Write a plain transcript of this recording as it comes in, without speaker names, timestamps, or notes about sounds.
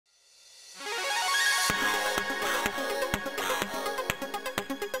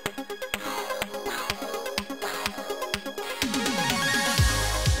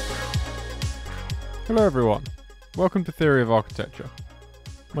Hello everyone, welcome to Theory of Architecture.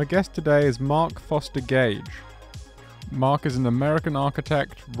 My guest today is Mark Foster Gage. Mark is an American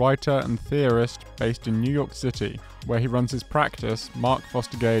architect, writer and theorist based in New York City, where he runs his practice, Mark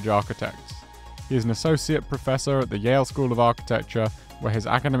Foster Gage Architects. He is an associate professor at the Yale School of Architecture, where his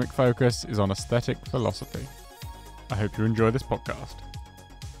academic focus is on aesthetic philosophy. I hope you enjoy this podcast.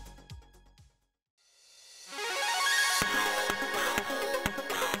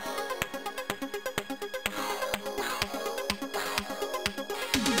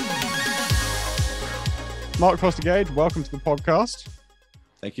 Mark Foster Gage, welcome to the podcast.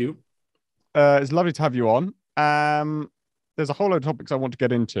 Thank you. It's lovely to have you on. There's a whole load of topics I want to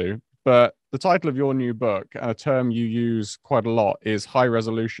get into, but the title of your new book, and a term you use quite a lot, is high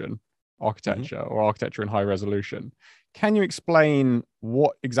resolution architecture or architecture in high resolution. Can you explain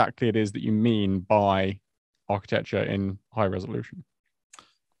what exactly it is that you mean by architecture in high resolution?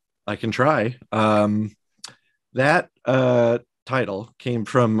 I can try. That title came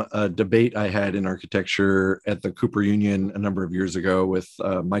from a debate I had in architecture at the Cooper Union a number of years ago with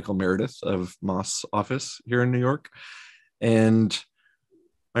Michael Meredith of Moss office here in New York. And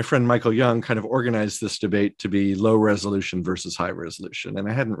my friend Michael Young kind of organized this debate to be low resolution versus high resolution. And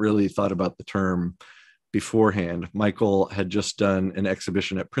I hadn't really thought about the term beforehand. Michael had just done an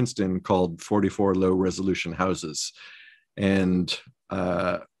exhibition at Princeton called 44 Low Resolution Houses. And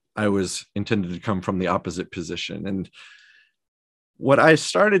I was intended to come from the opposite position. And what I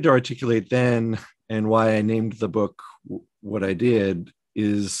started to articulate then, and why I named the book what I did,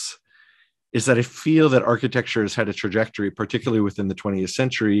 is that I feel that architecture has had a trajectory, particularly within the 20th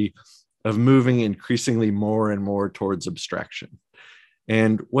century, of moving increasingly more and more towards abstraction.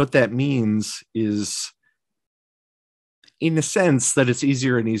 And what that means is, in a sense, that it's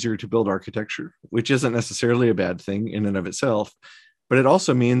easier and easier to build architecture, which isn't necessarily a bad thing in and of itself. But it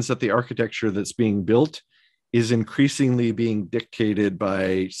also means that the architecture that's being built is increasingly being dictated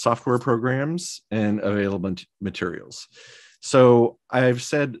by software programs and available materials. So I've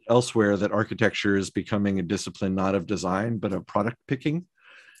said elsewhere that architecture is becoming a discipline not of design, but of product picking.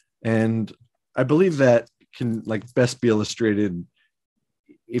 And I believe that can best be illustrated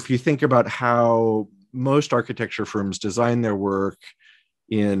if you think about how most architecture firms design their work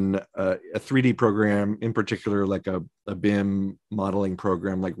in a 3D program, in particular, like a BIM modeling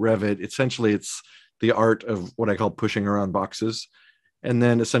program like Revit. Essentially, it's the art of what I call pushing around boxes. And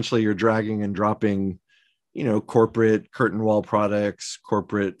then essentially you're dragging and dropping, corporate curtain wall products,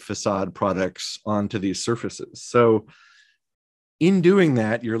 corporate facade products onto these surfaces. So in doing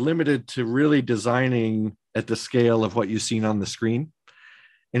that, you're limited to really designing at the scale of what you've seen on the screen.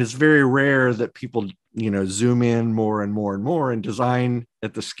 And it's very rare that people, zoom in more and more and more and design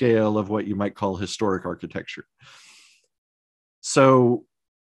at the scale of what you might call historic architecture. So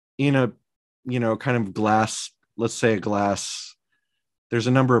in a kind of glass, let's say a glass, there's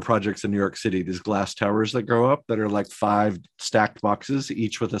a number of projects in New York City, these glass towers that go up that are like 5 stacked boxes,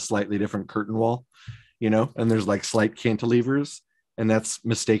 each with a slightly different curtain wall, and there's like slight cantilevers, and that's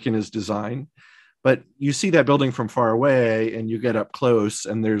mistaken as design. But you see that building from far away and you get up close,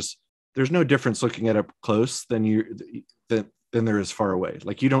 and there's no difference looking at up close than there is far away.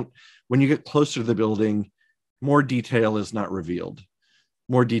 When you get closer to the building, more detail is not revealed.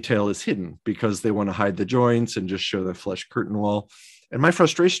 More detail is hidden because they want to hide the joints and just show the flush curtain wall. And my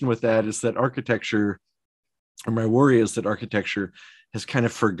frustration with that is that architecture, or my worry is that architecture has kind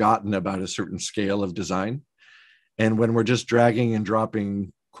of forgotten about a certain scale of design. And when we're just dragging and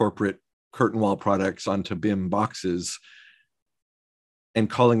dropping corporate curtain wall products onto BIM boxes and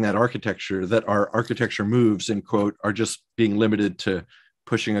calling that architecture, that our architecture moves, in quote, are just being limited to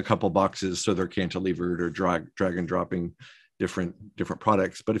pushing a couple boxes so they're cantilevered or drag and dropping different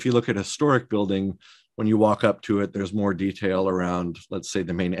products. But if you look at a historic building, when you walk up to it, there's more detail around, let's say,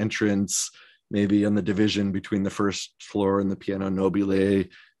 the main entrance, maybe on the division between the first floor and the piano nobile,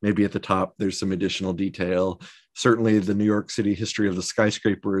 maybe at the top, there's some additional detail. Certainly the New York City history of the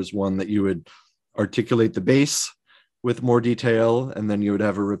skyscraper is one that you would articulate the base with more detail, and then you would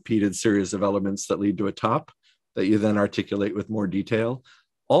have a repeated series of elements that lead to a top that you then articulate with more detail.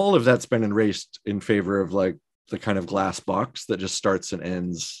 All of that's been erased in favor of the kind of glass box that just starts and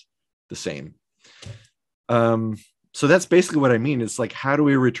ends the same. So that's basically what I mean. It's how do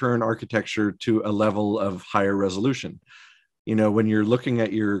we return architecture to a level of higher resolution? When you're looking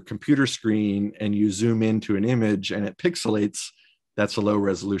at your computer screen and you zoom into an image and it pixelates, that's a low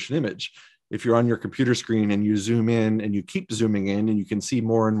resolution image. If you're on your computer screen and you zoom in and you keep zooming in and you can see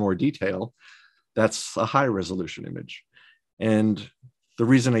more and more detail, that's a high resolution image. And the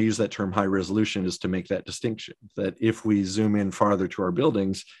reason I use that term high resolution is to make that distinction, that if we zoom in farther to our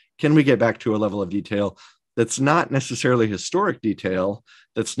buildings, can we get back to a level of detail that's not necessarily historic detail,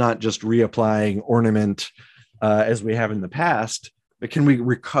 that's not just reapplying ornament as we have in the past, but can we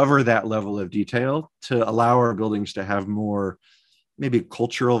recover that level of detail to allow our buildings to have more maybe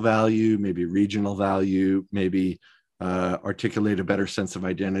cultural value, maybe regional value, maybe articulate a better sense of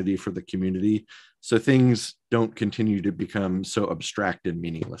identity for the community, so things don't continue to become so abstract and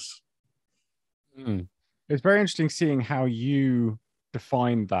meaningless. It's very interesting seeing how you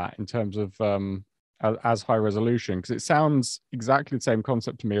define that in terms of as high resolution, because it sounds exactly the same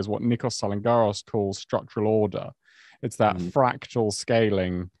concept to me as what Nikos Salingaros calls structural order. It's that fractal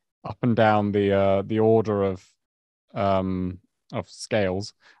scaling up and down the order of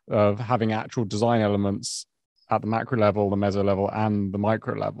scales, of having actual design elements at the macro level, the meso level, and the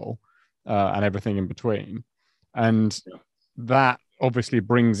micro level, and everything in between. And that obviously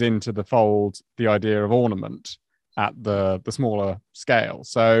brings into the fold the idea of ornament at the smaller scale.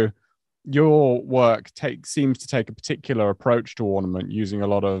 So your work seems to take a particular approach to ornament, using a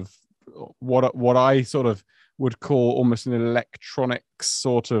lot of what I sort of would call almost an electronic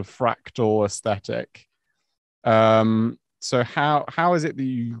sort of fractal aesthetic. So how is it that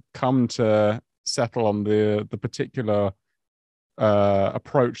you come to settle on the particular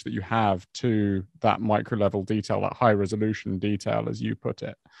approach that you have to that micro level detail, that high resolution detail, as you put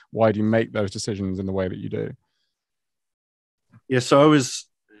it? Why do you make those decisions in the way that you do? Yeah, so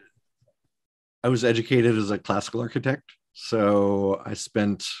I was educated as a classical architect. So I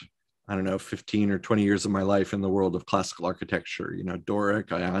spent, I don't know, 15 or 20 years of my life in the world of classical architecture,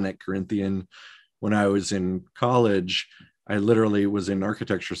 Doric, Ionic, Corinthian. When I was in college, I literally was in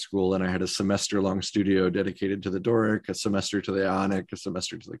architecture school, and I had a semester-long studio dedicated to the Doric, a semester to the Ionic, a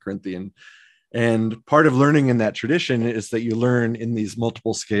semester to the Corinthian. And part of learning in that tradition is that you learn in these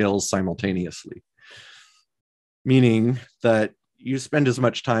multiple scales simultaneously, meaning that you spend as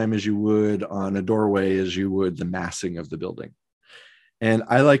much time as you would on a doorway as you would the massing of the building. And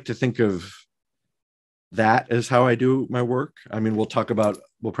I like to think of that as how I do my work. I mean, we'll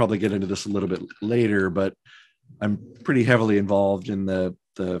probably get into this a little bit later, but I'm pretty heavily involved in the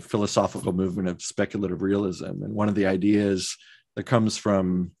philosophical movement of speculative realism. And one of the ideas that comes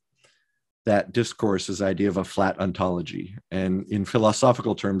from that discourse is the idea of a flat ontology. And in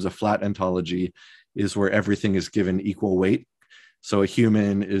philosophical terms, a flat ontology is where everything is given equal weight. So a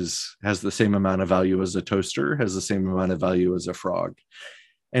human has the same amount of value as a toaster, has the same amount of value as a frog.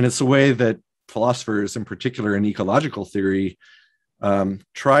 And it's a way that philosophers, in particular in ecological theory,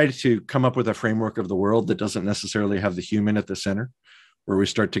 try to come up with a framework of the world that doesn't necessarily have the human at the center, where we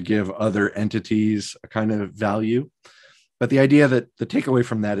start to give other entities a kind of value. But the idea that the takeaway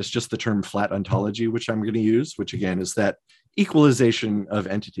from that is just the term flat ontology, which I'm going to use, which again is that equalization of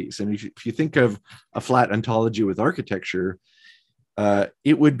entities. And if you think of a flat ontology with architecture,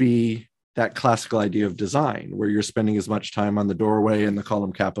 it would be that classical idea of design, where you're spending as much time on the doorway and the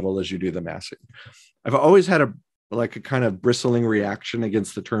column capital as you do the massing. I've always had a kind of bristling reaction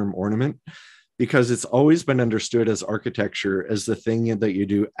against the term ornament, because it's always been understood as architecture as the thing that you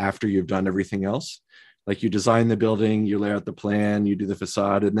do after you've done everything else. Like you design the building, you lay out the plan, you do the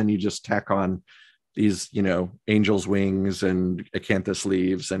facade, and then you just tack on these, angel's wings and acanthus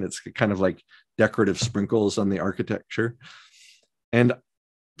leaves, and it's kind of like decorative sprinkles on the architecture. And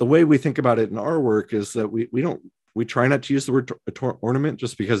the way we think about it in our work is that we try not to use the word ornament,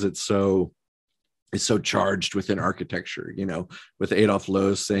 just because it's so charged within architecture, with Adolf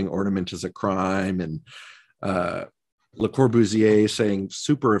Loos saying ornament is a crime, and Le Corbusier saying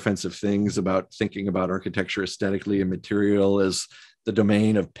super offensive things about thinking about architecture aesthetically and material as the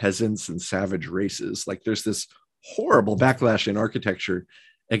domain of peasants and savage races. Like there's this horrible backlash in architecture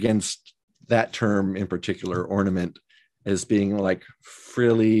against that term in particular, ornament, as being like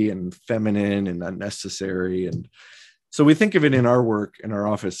frilly and feminine and unnecessary. And so we think of it in our work in our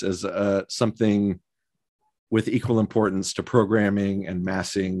office as something with equal importance to programming and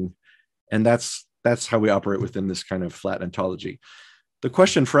massing. And that's how we operate within this kind of flat ontology. The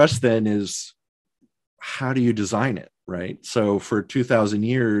question for us then is, how do you design it, right? So for 2,000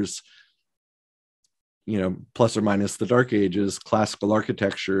 years, plus or minus the Dark Ages, classical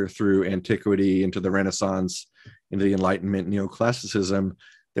architecture through antiquity into the Renaissance, into the Enlightenment, neoclassicism,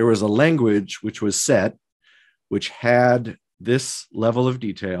 there was a language which was set, which had this level of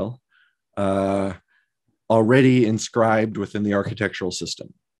detail already inscribed within the architectural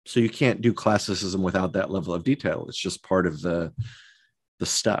system. So you can't do classicism without that level of detail. It's just part of the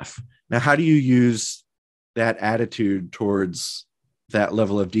stuff. Now, how do you use that attitude towards that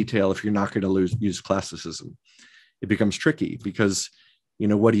level of detail if you're not going to use classicism. It becomes tricky because,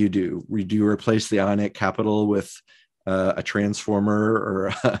 what do? Do you replace the Ionic capital with a transformer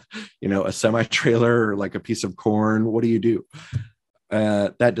or a semi-trailer or like a piece of corn? What do you do?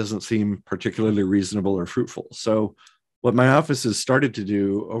 That doesn't seem particularly reasonable or fruitful. So what my office has started to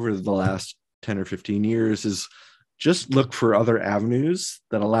do over the last 10 or 15 years is just look for other avenues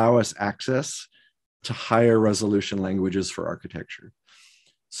that allow us access to higher resolution languages for architecture.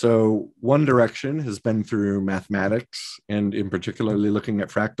 So one direction has been through mathematics, and in particularly looking at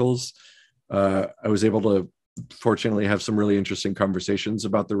fractals. I was able to fortunately have some really interesting conversations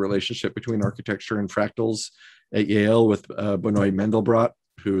about the relationship between architecture and fractals at Yale with Benoit Mandelbrot,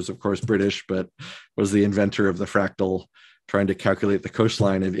 who is of course British, but was the inventor of the fractal, trying to calculate the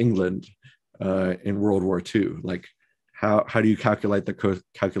coastline of England in World War II. Like, how do you calculate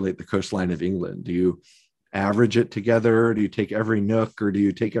the coastline of England? Do you average it together? Do you take every nook, or do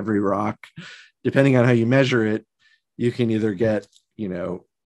you take every rock? Depending on how you measure it, you can either get,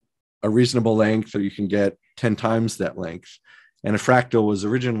 a reasonable length, or you can get 10 times that length. And a fractal was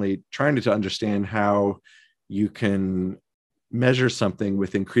originally trying to understand how you can measure something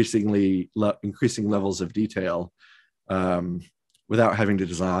with increasing levels of detail without having to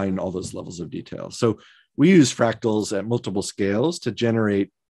design all those levels of detail. So we use fractals at multiple scales to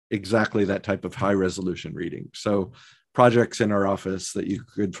generate exactly that type of high resolution reading. So projects in our office that you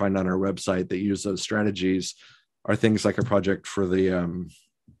could find on our website that use those strategies are things like a project for the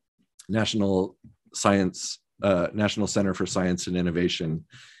National Center for Science and Innovation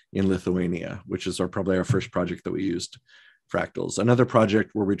in Lithuania, which is probably our first project that we used fractals. Another project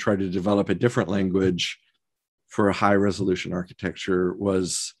where we tried to develop a different language for a high resolution architecture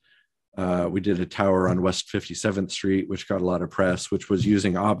was we did a tower on West 57th Street, which got a lot of press, which was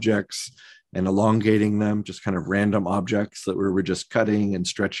using objects and elongating them, just kind of random objects that we were just cutting and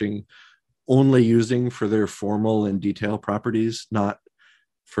stretching, only using for their formal and detail properties, not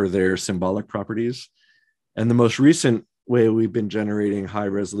for their symbolic properties. And the most recent way we've been generating high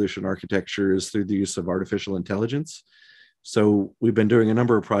resolution architecture is through the use of artificial intelligence. So we've been doing a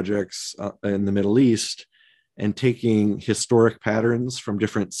number of projects in the Middle East and taking historic patterns from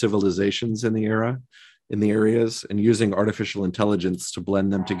different civilizations in the areas, and using artificial intelligence to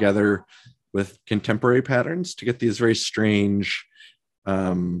blend them together with contemporary patterns to get these very strange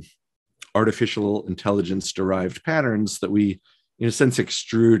artificial intelligence derived patterns that we, in a sense,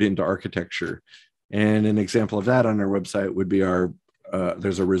 extrude into architecture. And an example of that on our website would be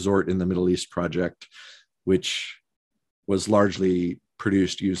there's a resort in the Middle East project, which was largely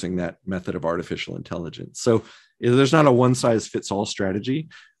produced using that method of artificial intelligence. So there's not a one size fits all strategy.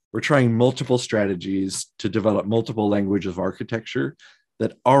 We're trying multiple strategies to develop multiple languages of architecture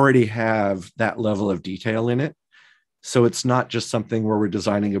that already have that level of detail in it. So it's not just something where we're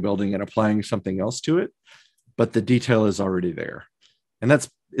designing a building and applying something else to it, but the detail is already there. And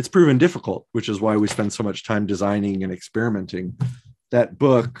it's proven difficult, which is why we spend so much time designing and experimenting. That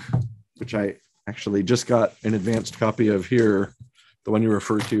book, which I actually just got an advanced copy of here, the one you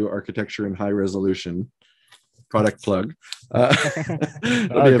refer to, Architecture in High Resolution, product plug.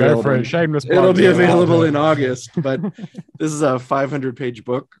 Go for it. Shameless plug. It'll be available in August, but this is a 500-page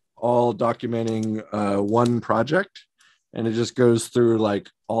book, all documenting one project. And it just goes through like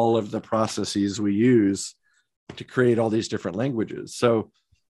all of the processes we use to create all these different languages. So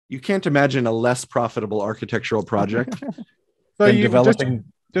you can't imagine a less profitable architectural project than developing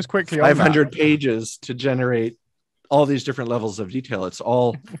just quickly 500 pages to generate all these different levels of detail. It's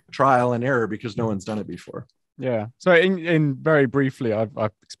all trial and error because no one's done it before. Yeah. So in very briefly,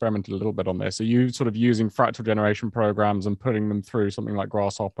 I've experimented a little bit on this. Are you sort of using fractal generation programs and putting them through something like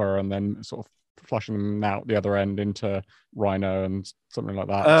Grasshopper and then sort of flushing them out the other end into Rhino and something like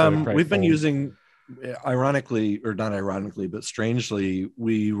that? We've been using, ironically, or not ironically, but strangely,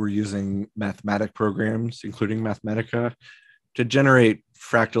 we were using mathematic programs, including Mathematica, to generate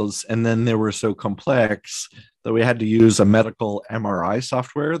fractals. And then they were so complex that we had to use a medical MRI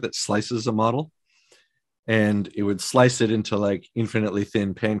software that slices a model. And it would slice it into like infinitely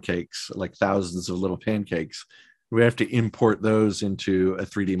thin pancakes, like thousands of little pancakes. We have to import those into a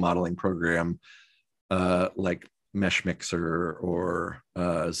 3D modeling program like Mesh Mixer or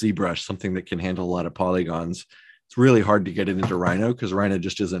ZBrush, something that can handle a lot of polygons. It's really hard to get it into Rhino because Rhino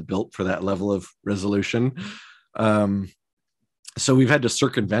just isn't built for that level of resolution. So we've had to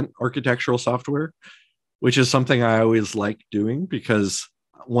circumvent architectural software, which is something I always like doing, because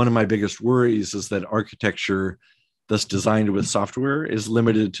one of my biggest worries is that architecture that's designed with software is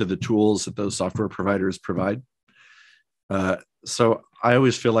limited to the tools that those software providers provide. So I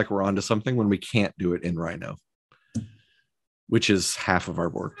always feel like we're onto something when we can't do it in Rhino. which is half of our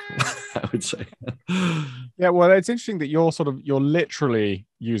work, I would say. Yeah, well, it's interesting that you're literally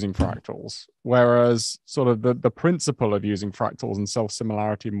using fractals, whereas sort of the principle of using fractals and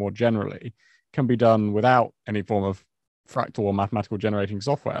self-similarity more generally can be done without any form of fractal or mathematical generating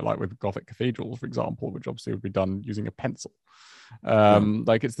software, like with Gothic cathedrals, for example, which obviously would be done using a pencil.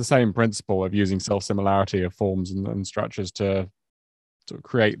 Like it's the same principle of using self-similarity of forms and structures to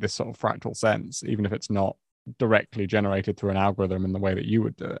create this sort of fractal sense, even if it's not directly generated through an algorithm in the way that you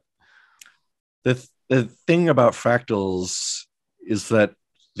would do it. The thing about fractals is that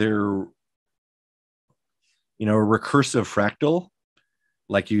they're, a recursive fractal,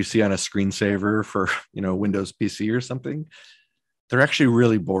 like you see on a screensaver for, Windows PC or something. They're actually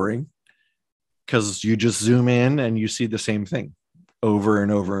really boring because you just zoom in and you see the same thing over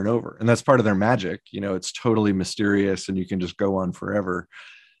and over and over. And that's part of their magic. It's totally mysterious and you can just go on forever.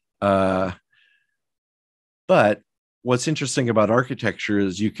 But what's interesting about architecture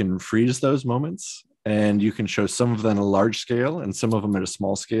is you can freeze those moments and you can show some of them at a large scale and some of them at a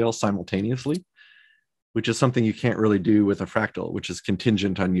small scale simultaneously, which is something you can't really do with a fractal, which is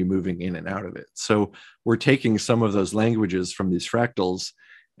contingent on you moving in and out of it. So we're taking some of those languages from these fractals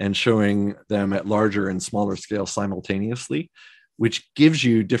and showing them at larger and smaller scale simultaneously, which gives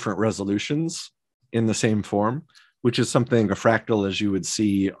you different resolutions in the same form, which is something a fractal, as you would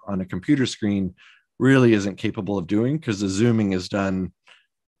see on a computer screen, really isn't capable of doing because the zooming is done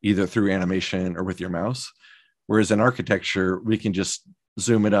either through animation or with your mouse. Whereas in architecture, we can just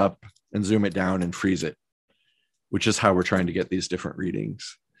zoom it up and zoom it down and freeze it, which is how we're trying to get these different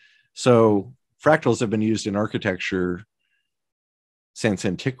readings. So fractals have been used in architecture since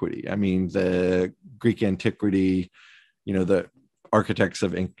antiquity. I mean, the Greek antiquity, the architects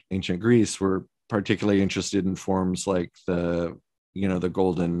of ancient Greece were particularly interested in forms like the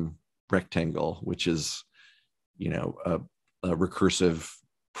golden rectangle, which is, a recursive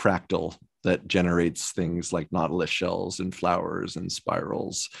fractal that generates things like nautilus shells and flowers and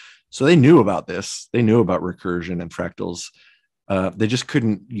spirals. So they knew about this. They knew about recursion and fractals. They just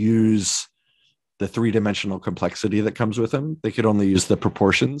couldn't use the three-dimensional complexity that comes with them. They could only use the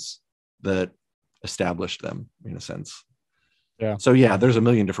proportions that established them, in a sense. Yeah. So yeah, there's a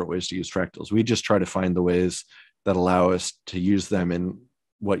million different ways to use fractals. We just try to find the ways that allow us to use them in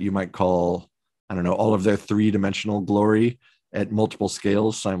what you might call, I don't know, all of their three-dimensional glory at multiple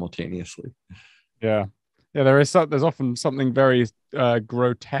scales simultaneously. Yeah. Yeah, there's often something very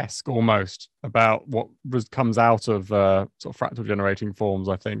grotesque almost about what comes out of sort of fractal generating forms,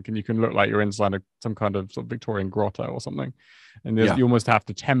 I think. And you can look like you're inside some kind of sort of Victorian grotto or something. And you almost have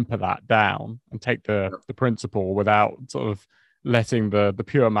to temper that down and take the principle without sort of letting the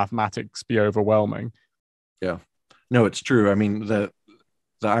pure mathematics be overwhelming. Yeah. No, it's true. I mean, the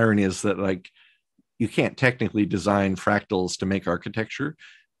irony is that, like, you can't technically design fractals to make architecture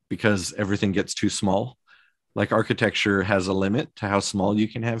because everything gets too small. Like, architecture has a limit to how small you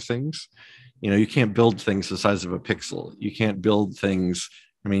can have things. You can't build things the size of a pixel. You can't build things.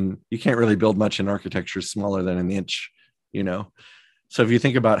 I mean, you can't really build much in architecture smaller than an inch, So if you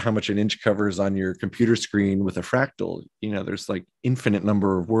think about how much an inch covers on your computer screen with a fractal, there's like infinite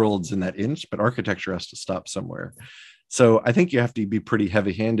number of worlds in that inch, but architecture has to stop somewhere. So I think you have to be pretty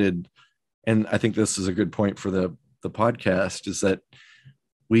heavy-handed. And I think this is a good point for the podcast, is that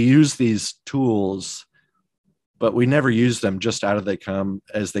we use these tools, but we never use them just as they come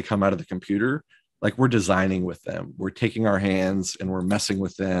out of the computer. Like, we're designing with them. We're taking our hands and we're messing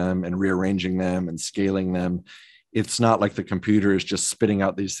with them and rearranging them and scaling them. It's not like the computer is just spitting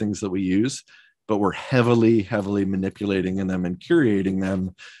out these things that we use, but we're heavily, heavily manipulating them and curating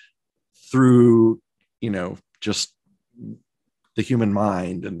them through, just the human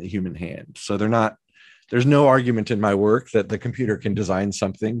mind and the human hand. So there's no argument in my work that the computer can design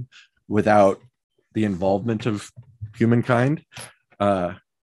something without the involvement of humankind.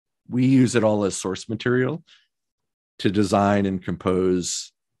 We use it all as source material to design and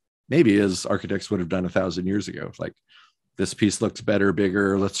compose, maybe as architects would have done 1,000 years ago. Like, this piece looks better,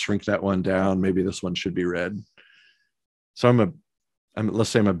 bigger. Let's shrink that one down. Maybe this one should be red. So let's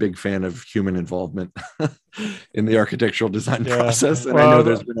say I'm a big fan of human involvement in the architectural design process. And I know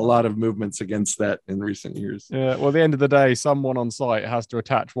there's been a lot of movements against that in recent years. Yeah. Well, at the end of the day, someone on site has to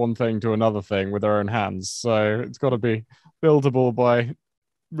attach one thing to another thing with their own hands. So it's got to be buildable by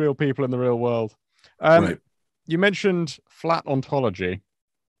real people in the real world. Right. You mentioned flat ontology.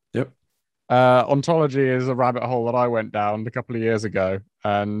 Yep. Ontology is a rabbit hole that I went down a couple of years ago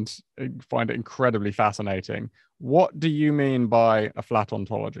and I find it incredibly fascinating. What do you mean by a flat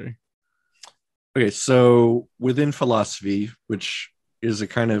ontology? Okay, so within philosophy, which is a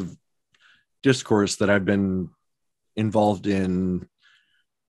kind of discourse that I've been involved in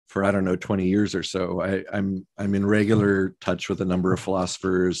for, I don't know, 20 years or so. I'm in regular touch with a number of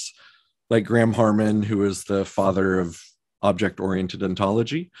philosophers like Graham Harman, who is the father of object-oriented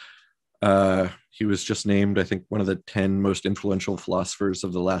ontology. He was just named, I think, one of the 10 most influential philosophers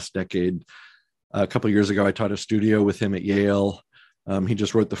of the last decade. A couple of years ago, I taught a studio with him at Yale. He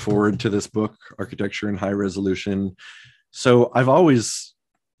just wrote the foreword to this book, Architecture in High Resolution. So I've always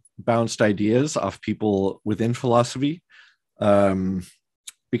bounced ideas off people within philosophy,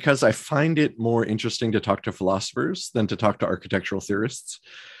 because I find it more interesting to talk to philosophers than to talk to architectural theorists.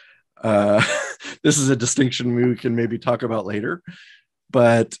 This is a distinction we can maybe talk about later,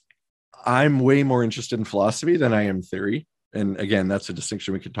 but I'm way more interested in philosophy than I am theory. And again, that's a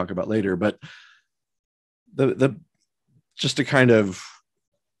distinction we can talk about later. But the just a kind of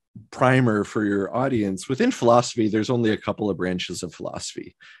primer for your audience, within philosophy, there's only a couple of branches of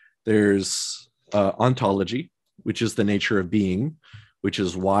philosophy. There's ontology, which is the nature of being, which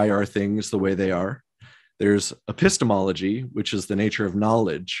is why are things the way they are. There's epistemology, which is the nature of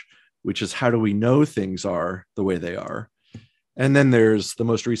knowledge, which is how do we know things are the way they are. And then there's the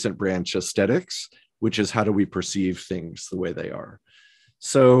most recent branch, aesthetics, which is how do we perceive things the way they are.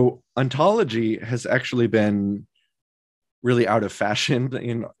 So ontology has actually been really out of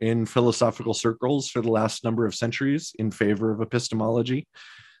fashion in philosophical circles for the last number of centuries in favor of epistemology.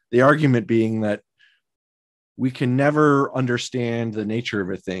 The argument being that we can never understand the nature of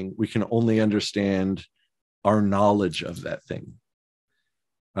a thing. We can only understand our knowledge of that thing.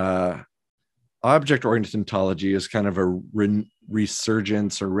 Object-oriented ontology is kind of a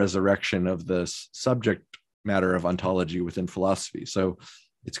resurgence or resurrection of this subject matter of ontology within philosophy. So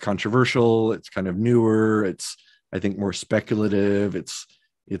it's controversial, it's kind of newer, it's, I think, more speculative, it's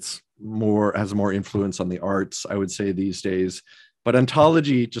more, has more influence on the arts, I would say, these days. But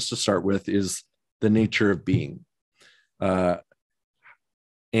ontology, just to start with, is the nature of being. And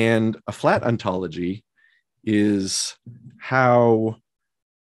a flat ontology is how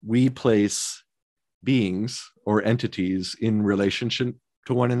we place beings or entities in relationship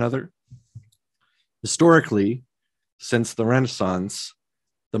to one another. Historically, since the Renaissance,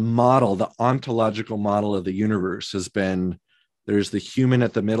 the model, the ontological model of the universe has been there's the human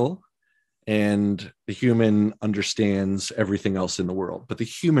at the middle, and the human understands everything else in the world. But the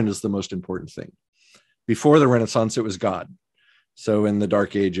human is the most important thing. Before the Renaissance, it was God. So in the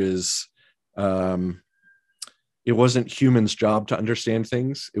Dark Ages, it wasn't humans' job to understand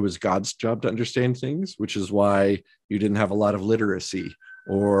things. It was God's job to understand things, which is why you didn't have a lot of literacy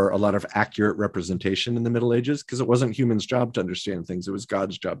or a lot of accurate representation in the Middle Ages, because it wasn't humans' job to understand things. It was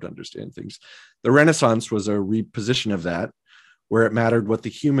God's job to understand things. The Renaissance was a reposition of that, where it mattered what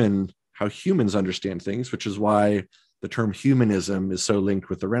how humans understand things, which is why the term humanism is so linked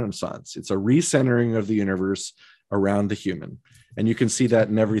with the Renaissance. It's a recentering of the universe around the human. And you can see that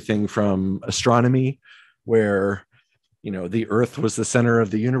in everything from astronomy, where, the Earth was the center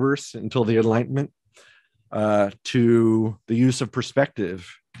of the universe until the Enlightenment, to the use of perspective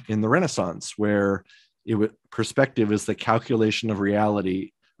in the Renaissance, where perspective is the calculation of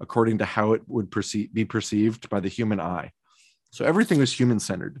reality according to how it would be perceived by the human eye. So everything was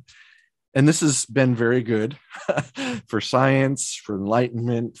human-centered. And this has been very good for science, for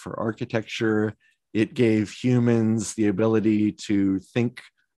enlightenment, for architecture. It gave humans the ability to think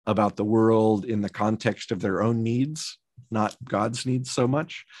about the world in the context of their own needs, not God's needs so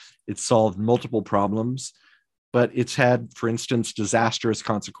much. It solved multiple problems, but it's had, for instance, disastrous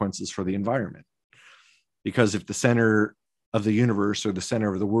consequences for the environment. Because if the center of the universe or the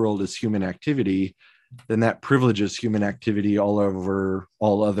center of the world is human activity, then that privileges human activity all over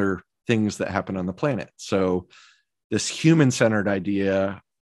all other things that happen on the planet. So this human-centered idea,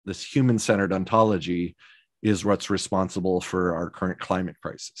 this human-centered ontology is what's responsible for our current climate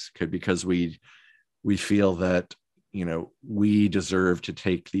crisis, because we feel that, we deserve to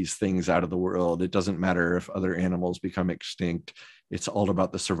take these things out of the world. It doesn't matter if other animals become extinct. It's all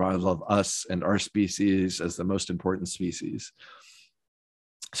about the survival of us and our species as the most important species.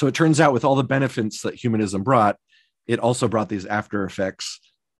 So it turns out with all the benefits that humanism brought, it also brought these after effects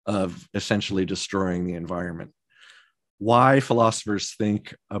of essentially destroying the environment. Why philosophers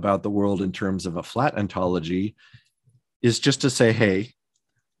think about the world in terms of a flat ontology is just to say, hey,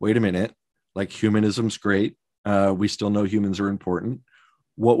 wait a minute, like humanism's great. We still know humans are important.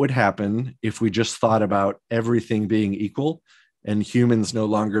 What would happen if we just thought about everything being equal and humans no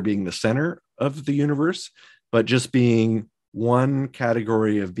longer being the center of the universe, but just being one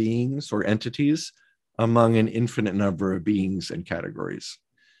category of beings or entities among an infinite number of beings and categories?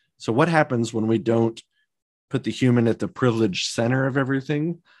 So what happens when we don't put the human at the privileged center of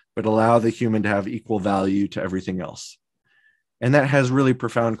everything, but allow the human to have equal value to everything else. And that has really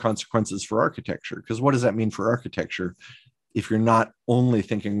profound consequences for architecture, because what does that mean for architecture? If you're not only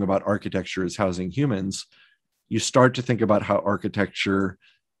thinking about architecture as housing humans, you start to think about how architecture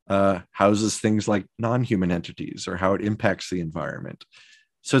houses things like non-human entities, or how it impacts the environment.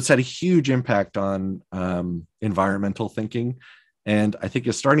 So it's had a huge impact on environmental thinking. And I think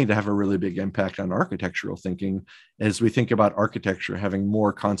it's starting to have a really big impact on architectural thinking, as we think about architecture having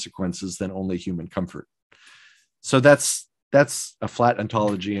more consequences than only human comfort. So that's a flat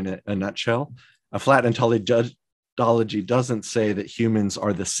ontology in a nutshell. A flat ontology doesn't say that humans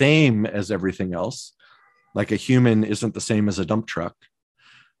are the same as everything else. Like a human isn't the same as a dump truck.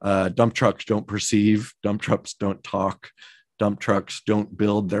 Dump trucks don't perceive, dump trucks don't talk, dump trucks don't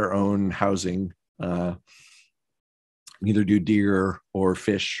build their own housing. Neither do deer or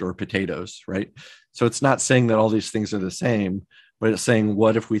fish or potatoes, right? So it's not saying that all these things are the same, but it's saying,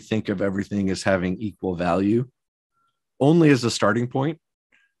 what if we think of everything as having equal value, only as a starting point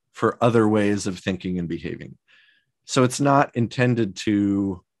for other ways of thinking and behaving? So it's not intended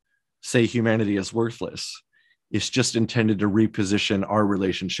to say humanity is worthless. It's just intended to reposition our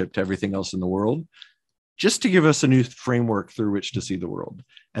relationship to everything else in the world, just to give us a new framework through which to see the world.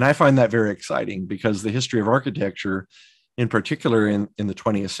 And I find that very exciting, because the history of architecture, in particular in the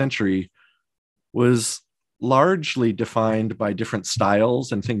 20th century, was largely defined by different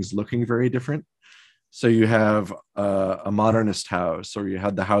styles and things looking very different. So you have a modernist house, or you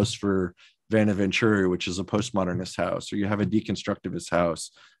had the house for Bonaventure, which is a postmodernist house, or you have a deconstructivist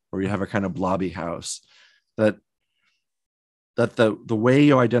house, or you have a kind of blobby house. That the way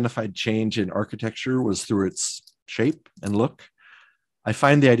you identified change in architecture was through its shape and look. I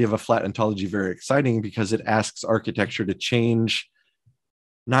find the idea of a flat ontology very exciting, because it asks architecture to change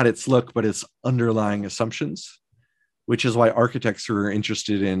not its look, but its underlying assumptions, which is why architects who are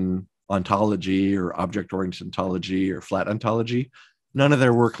interested in ontology or object-oriented ontology or flat ontology, none of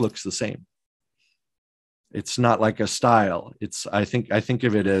their work looks the same. It's not like a style. I think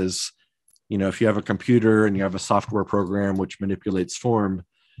of it as, if you have a computer and you have a software program which manipulates form,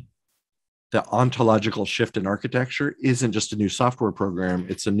 the ontological shift in architecture isn't just a new software program,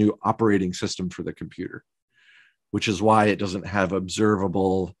 it's a new operating system for the computer, which is why it doesn't have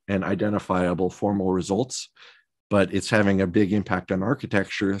observable and identifiable formal results, but it's having a big impact on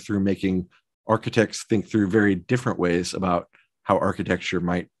architecture through making architects think through very different ways about how architecture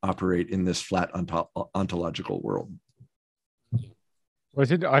might operate in this flat ontological world. Well,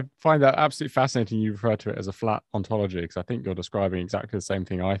 I find that absolutely fascinating. You refer to it as a flat ontology, because I think you're describing exactly the same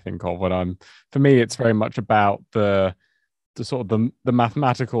thing I think of when for me, it's very much about the sort of the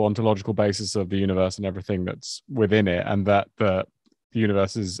mathematical ontological basis of the universe and everything that's within it, and that the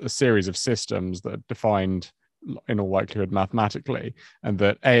universe is a series of systems that are defined in all likelihood mathematically, and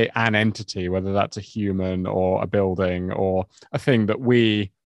that an entity, whether that's a human or a building or a thing that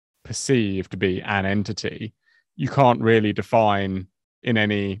we perceive to be an entity, you can't really define in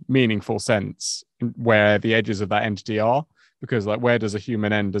any meaningful sense where the edges of that entity are, because where does a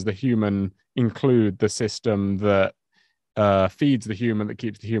human end? Does the human include the system that feeds the human, that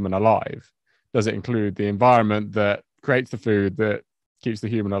keeps the human alive? Does it include the environment that creates the food that keeps the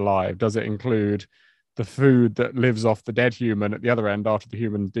human alive? Does it include the food that lives off the dead human at the other end after the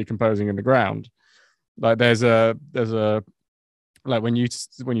human's decomposing in the ground? There's a when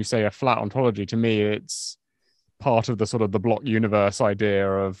you say a flat ontology, to me it's part of the sort of the block universe idea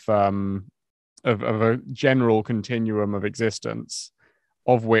of a general continuum of existence,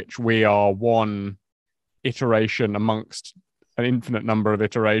 of which we are one iteration amongst an infinite number of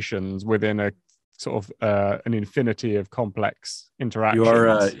iterations within a sort of an infinity of complex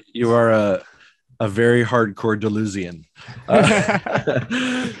interactions. You are a very hardcore Deleuzian.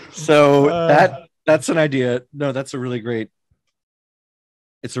 So that's an idea. No, that's a really great.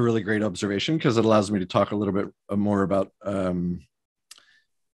 It's a really great observation, because it allows me to talk a little bit more about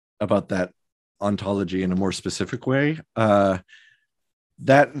that ontology in a more specific way.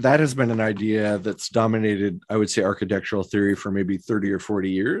 That has been an idea that's dominated, I would say, architectural theory for maybe 30 or 40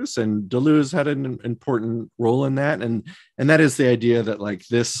 years. And Deleuze had an important role in that. And that is the idea that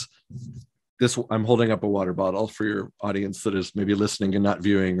this, I'm holding up a water bottle for your audience that is maybe listening and not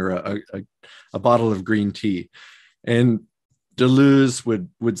viewing, or a bottle of green tea. And Deleuze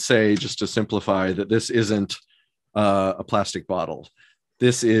would say, just to simplify, that this isn't a plastic bottle.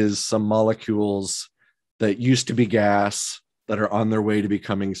 This is some molecules that used to be gas that are on their way to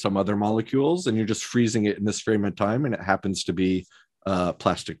becoming some other molecules, and you're just freezing it in this frame of time, and it happens to be a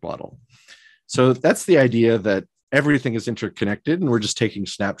plastic bottle. So that's the idea, that everything is interconnected and we're just taking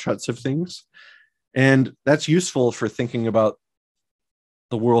snapshots of things. And that's useful for thinking about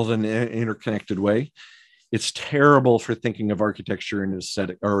the world in an interconnected way. It's terrible for thinking of architecture in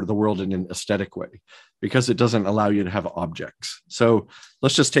aesthetic, or the world in an aesthetic way, because it doesn't allow you to have objects. So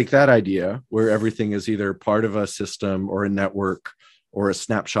let's just take that idea where everything is either part of a system or a network or a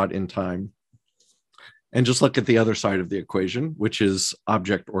snapshot in time, and just look at the other side of the equation, which is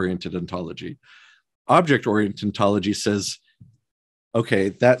object-oriented ontology. Object-oriented ontology says, okay,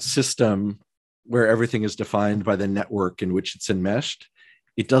 that system where everything is defined by the network in which it's enmeshed,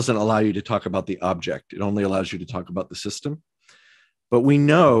 it doesn't allow you to talk about the object. It only allows you to talk about the system. But we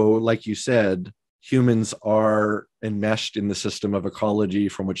know, like you said, humans are enmeshed in the system of ecology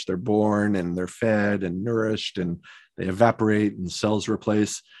from which they're born, and they're fed and nourished, and they evaporate and cells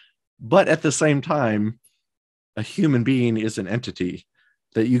replace. But at the same time, a human being is an entity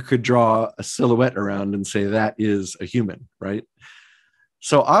that you could draw a silhouette around and say that is a human, right?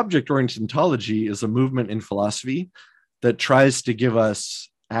 So object-oriented ontology is a movement in philosophy that tries to give us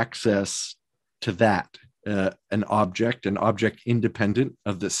access to that, an object independent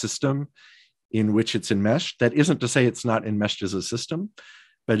of the system in which it's enmeshed. That isn't to say it's not enmeshed as a system,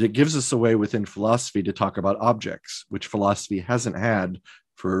 but it gives us a way within philosophy to talk about objects, which philosophy hasn't had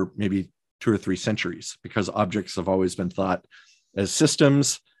for maybe 2 or 3 centuries, because objects have always been thought as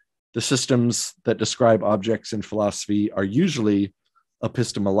systems. The systems that describe objects in philosophy are usually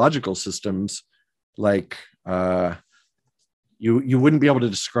epistemological systems, like you wouldn't be able to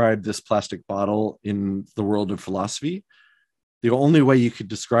describe this plastic bottle in the world of philosophy. The only way you could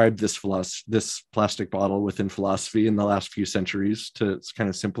describe this plastic bottle within philosophy in the last few centuries, to kind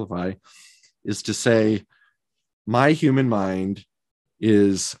of simplify, is to say, my human mind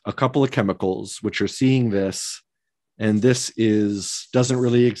is a couple of chemicals which are seeing this, and this doesn't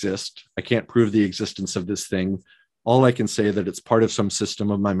really exist. I can't prove the existence of this thing. All I can say that it's part of some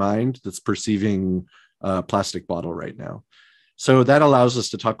system of my mind that's perceiving a plastic bottle right now. So that allows us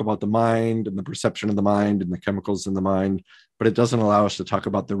to talk about the mind and the perception of the mind and the chemicals in the mind, but it doesn't allow us to talk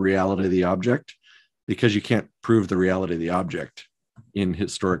about the reality of the object, because you can't prove the reality of the object in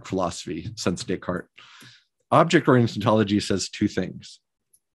historic philosophy since Descartes. Object-oriented ontology says 3 things.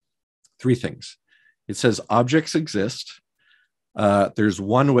 It says objects exist. There's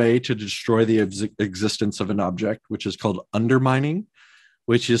one way to destroy the existence of an object, which is called undermining,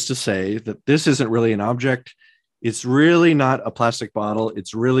 which is to say that this isn't really an object. It's really not a plastic bottle.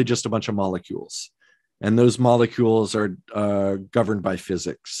 It's really just a bunch of molecules. And those molecules are governed by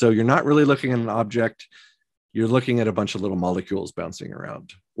physics. So you're not really looking at an object. You're looking at a bunch of little molecules bouncing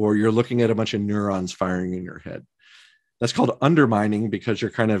around, or you're looking at a bunch of neurons firing in your head. That's called undermining, because you're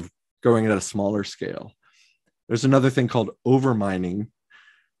kind of going at a smaller scale. There's another thing called overmining,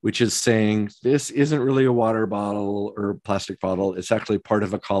 which is saying this isn't really a water bottle or plastic bottle. It's actually part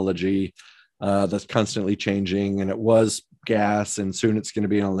of ecology that's constantly changing. And it was gas, and soon it's going to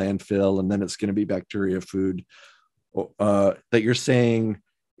be in a landfill, and then it's going to be bacteria food. That you're saying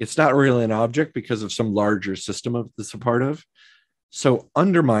it's not really an object because of some larger system of this a part of. So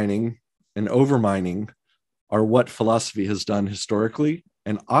undermining and overmining are what philosophy has done historically.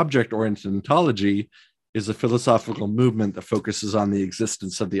 And object-oriented ontology is a philosophical movement that focuses on the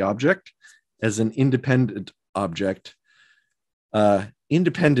existence of the object as an independent object,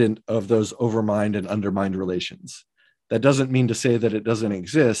 independent of those overmined and undermined relations. That doesn't mean to say that it doesn't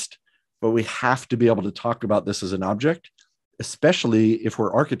exist, but we have to be able to talk about this as an object, especially if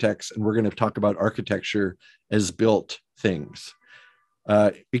we're architects and we're going to talk about architecture as built things.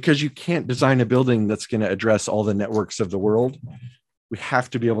 Because you can't design a building that's going to address all the networks of the world. We have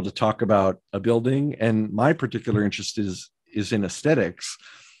to be able to talk about a building. And my particular interest is in aesthetics.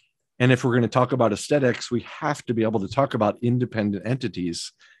 And if we're going to talk about aesthetics, we have to be able to talk about independent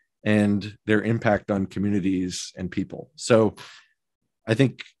entities and their impact on communities and people. So I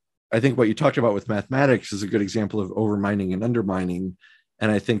think what you talked about with mathematics is a good example of overmining and undermining.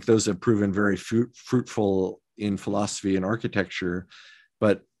 And I think those have proven very fruitful in philosophy and architecture.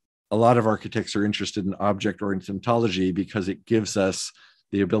 But a lot of architects are interested in object-oriented ontology because it gives us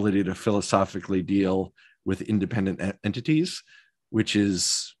the ability to philosophically deal with independent entities, which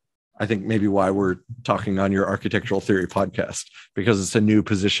is, I think, maybe why we're talking on your architectural theory podcast, because it's a new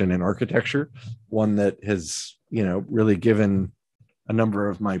position in architecture, one that has, really given a number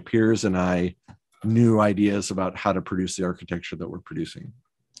of my peers and I new ideas about how to produce the architecture that we're producing.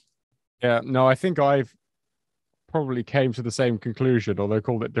 Yeah, no, I think I've probably came to the same conclusion, although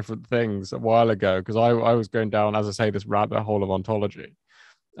called it different things a while ago, because I was going down, as I say, this rabbit hole of ontology,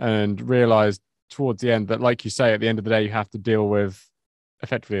 and realized towards the end that, like you say, at the end of the day, you have to deal with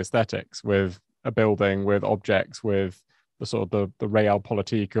effectively aesthetics, with a building, with objects, with the sort of the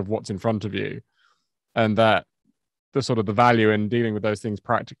realpolitik of what's in front of you. And that the sort of the value in dealing with those things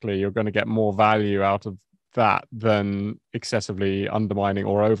practically, you're going to get more value out of that than excessively undermining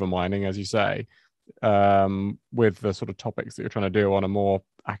or overmining, as you say, with the sort of topics that you're trying to do on a more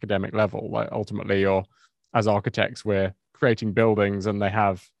academic level. Like ultimately, you're, as architects, we're creating buildings and they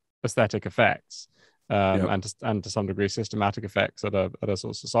have aesthetic effects, and to some degree systematic effects at a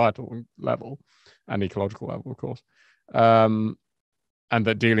sort of societal level and ecological level, of course, and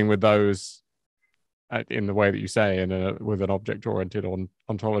that dealing with those in the way that you say, with an object-oriented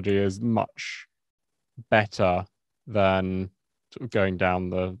ontology, is much better than sort of going down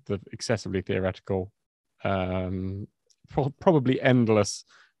the excessively theoretical, probably endless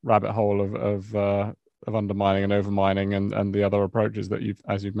rabbit hole of undermining and overmining and the other approaches that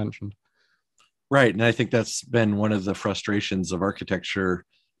you've mentioned. Right. And I think that's been one of the frustrations of architecture,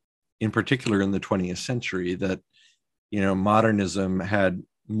 in particular in the 20th century, that, modernism had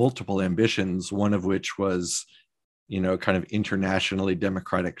multiple ambitions, one of which was, kind of internationally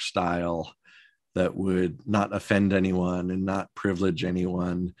democratic style that would not offend anyone and not privilege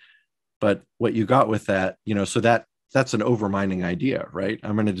anyone. But what you got with that, so that's an overmining idea, right?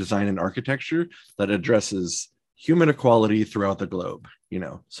 I'm going to design an architecture that addresses human equality throughout the globe,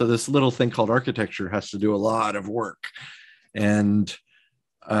 So this little thing called architecture has to do a lot of work. And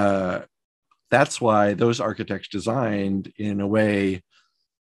that's why those architects designed in a way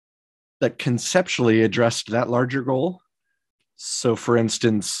that conceptually addressed that larger goal. So for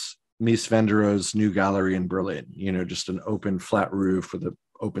instance, Mies van der Rohe's new gallery in Berlin, just an open flat roof with an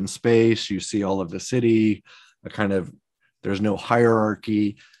open space. You see all of the city, there's no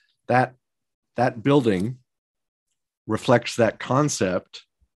hierarchy. That building reflects that concept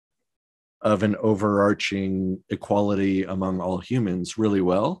of an overarching equality among all humans really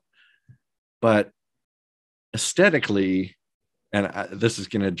well. But aesthetically, and this is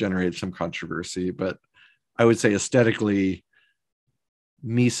going to generate some controversy, but I would say aesthetically,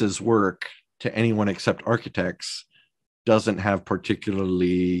 Mies's work to anyone except architects doesn't have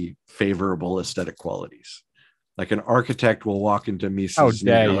particularly favorable aesthetic qualities. Like an architect will walk into Mies's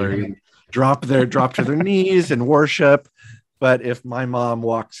gallery and drop to their knees and worship. But if my mom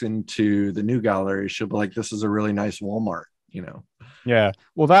walks into the new gallery, she'll be like, this is a really nice Walmart, Yeah.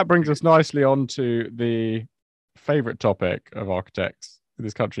 Well, that brings us nicely on to the favorite topic of architects in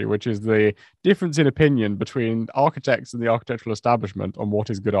this country, which is the difference in opinion between architects and the architectural establishment on what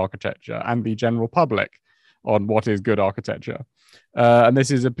is good architecture and the general public on what is good architecture. And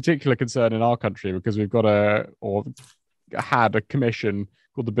this is a particular concern in our country because we've got had a commission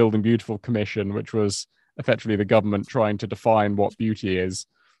called the Building Beautiful Commission, which was effectively the government trying to define what beauty is,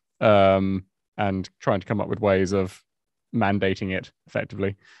 and trying to come up with ways of mandating it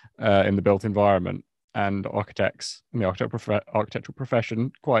effectively in the built environment. And architects and the architectural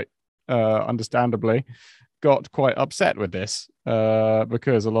profession, quite understandably, got quite upset with this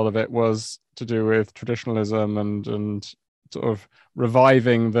because a lot of it was to do with traditionalism and sort of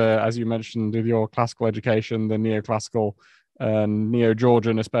reviving as you mentioned with your classical education, the neoclassical and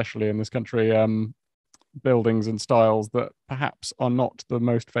neo-Georgian, especially in this country, buildings and styles that perhaps are not the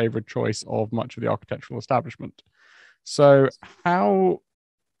most favored choice of much of the architectural establishment. So how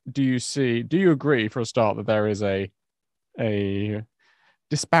do you agree, for a start, that there is a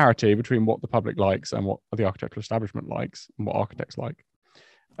disparity between what the public likes and what the architectural establishment likes and what architects like?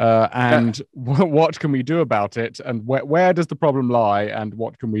 And what can we do about it? And where does the problem lie? And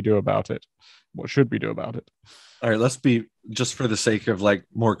what can we do about it? What should we do about it? All right, let's be, just for the sake of like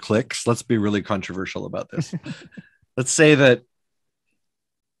more clicks, let's be really controversial about this. Let's say that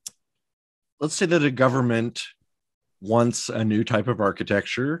a government wants a new type of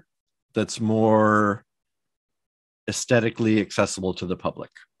architecture that's more aesthetically accessible to the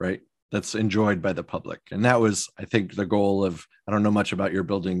public, right? That's enjoyed by the public. And that was, I think, the goal of, I don't know much about your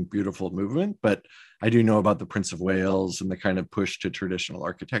Building Beautiful movement, but I do know about the Prince of Wales and the kind of push to traditional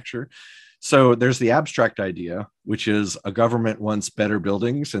architecture. So there's the abstract idea, which is a government wants better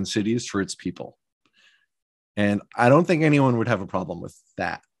buildings and cities for its people. And I don't think anyone would have a problem with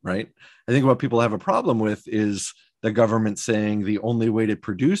that, right? I think what people have a problem with is the government saying the only way to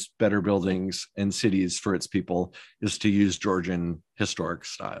produce better buildings and cities for its people is to use Georgian historic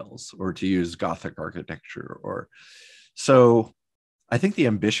styles or to use Gothic architecture. So I think the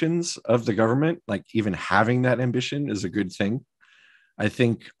ambitions of the government, like even having that ambition, is a good thing. I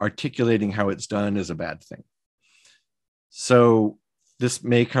think articulating how it's done is a bad thing. So this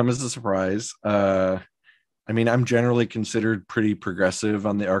may come as a surprise. I'm generally considered pretty progressive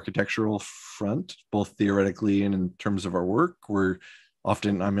on the architectural front, both theoretically and in terms of our work. I'm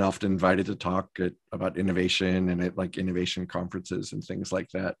often invited to talk about innovation and at like innovation conferences and things like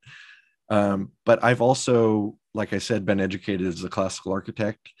that. But I've also, like I said, been educated as a classical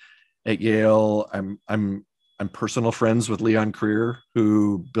architect at Yale. I'm personal friends with Leon Creer,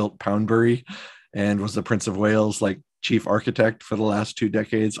 who built Poundbury and was the Prince of Wales like chief architect for the last 2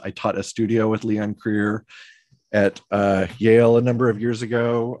 decades. I taught a studio with Leon Creer at Yale a number of years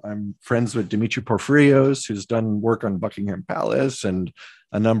ago. I'm friends with Dimitri Porphyrios, who's done work on Buckingham Palace and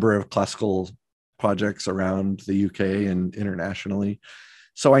a number of classical projects around the UK and internationally.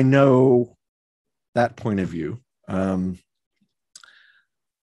 So I know that point of view. I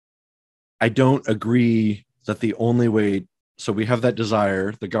don't agree that the only way, so we have that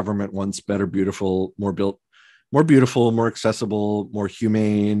desire, the government wants better, beautiful, more beautiful, more accessible, more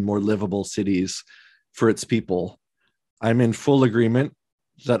humane, more livable cities for its people. I'm in full agreement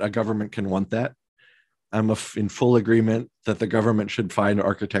that a government can want that. I'm in full agreement that the government should find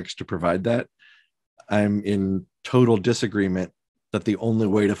architects to provide that. I'm in total disagreement that the only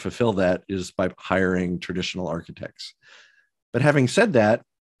way to fulfill that is by hiring traditional architects. But having said that,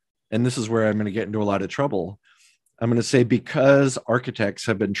 and this is where I'm going to get into a lot of trouble, I'm going to say because architects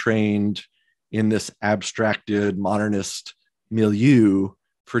have been trained in this abstracted modernist milieu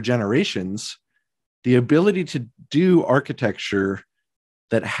for generations, the ability to do architecture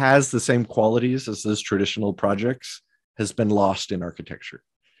that has the same qualities as those traditional projects has been lost in architecture.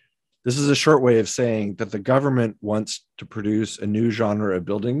 This is a short way of saying that the government wants to produce a new genre of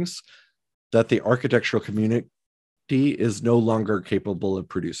buildings that the architectural community is no longer capable of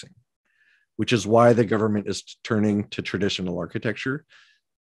producing, which is why the government is turning to traditional architecture,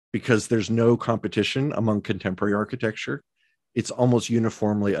 because there's no competition among contemporary architecture. It's almost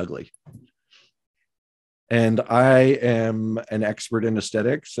uniformly ugly. And I am an expert in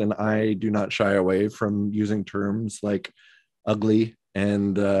aesthetics, and I do not shy away from using terms like ugly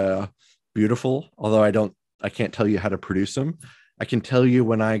and beautiful, although I can't tell you how to produce them. I can tell you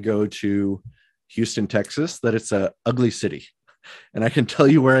when I go to Houston, Texas, that it's an ugly city. And I can tell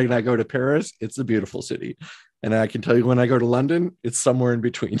you when I go to Paris, it's a beautiful city. And I can tell you when I go to London, it's somewhere in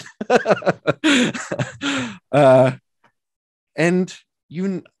between. And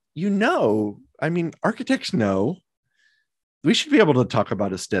I mean, architects know. We should be able to talk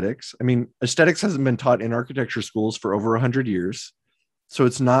about aesthetics. I mean, aesthetics hasn't been taught in architecture schools for over 100 years. So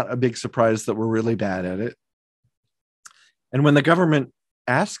it's not a big surprise that we're really bad at it. And when the government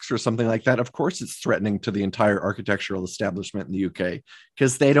asks for something like that, of course, it's threatening to the entire architectural establishment in the UK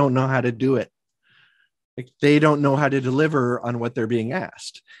because they don't know how to do it. Like, they don't know how to deliver on what they're being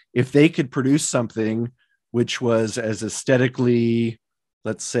asked. If they could produce something which was as aesthetically,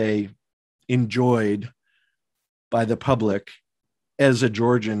 let's say, enjoyed by the public as a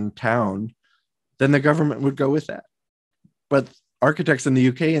Georgian town, then the government would go with that. But architects in the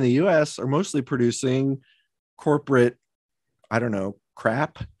UK and the US are mostly producing corporate,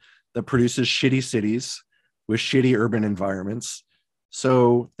 crap that produces shitty cities with shitty urban environments.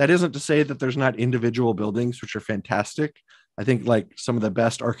 So that isn't to say that there's not individual buildings, which are fantastic. I think like some of the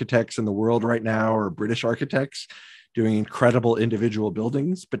best architects in the world right now are British architects doing incredible individual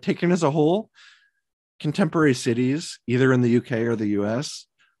buildings, but taken as a whole, contemporary cities, either in the UK or the US,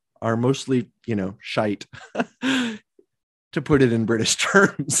 are mostly, shite, to put it in British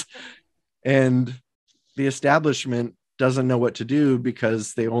terms. And the establishment doesn't know what to do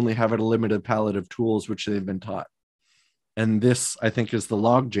because they only have a limited palette of tools which they've been taught. And this, I think, is the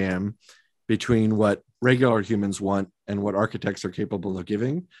logjam between what regular humans want and what architects are capable of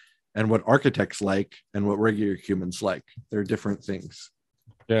giving, and what architects like and what regular humans like. They're different things.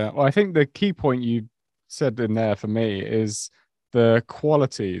 Yeah, well, I think the key point you said in there for me is the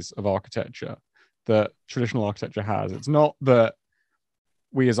qualities of architecture that traditional architecture has. It's not that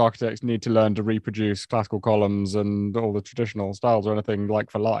we as architects need to learn to reproduce classical columns and all the traditional styles or anything like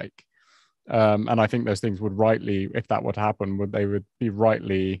for like. And I think those things would rightly, if that were to happen, they would be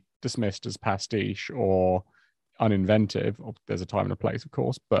rightly dismissed as pastiche or uninventive. There's a time and a place, of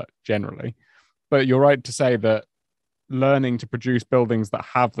course, but generally. But you're right to say that learning to produce buildings that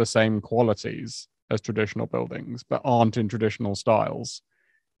have the same qualities as traditional buildings, but aren't in traditional styles,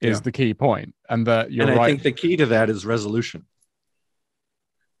 is the key point. And that you're right. I think the key to that is resolution.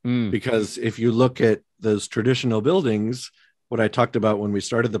 Because if you look at those traditional buildings, what I talked about when we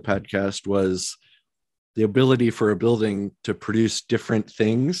started the podcast was the ability for a building to produce different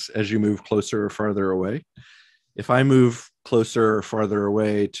things as you move closer or farther away. If I move closer or farther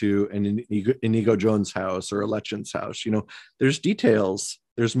away to an Inigo Jones house or a Letchen's house, there's details,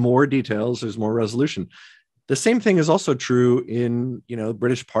 there's more details, there's more resolution. The same thing is also true in,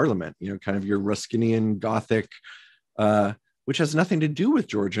 British Parliament, kind of your Ruskinian Gothic, which has nothing to do with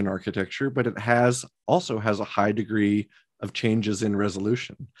Georgian architecture, but it also has a high degree of changes in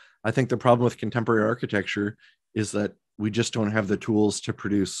resolution. I think the problem with contemporary architecture is that we just don't have the tools to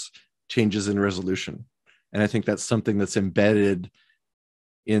produce changes in resolution. And I think that's something that's embedded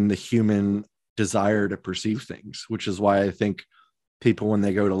in the human desire to perceive things, which is why I think people, when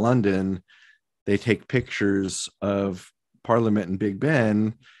they go to London, they take pictures of Parliament and Big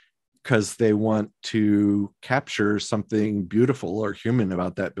Ben because they want to capture something beautiful or human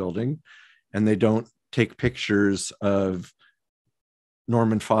about that building. And they don't take pictures of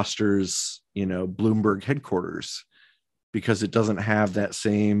Norman Foster's, Bloomberg headquarters, because it doesn't have that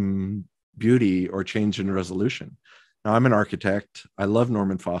same beauty or change in resolution. Now, I'm an architect. I love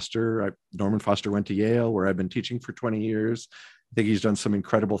Norman Foster. Norman Foster went to Yale, where I've been teaching for 20 years. I think he's done some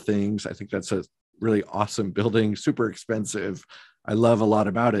incredible things. I think that's a really awesome building, super expensive. I love a lot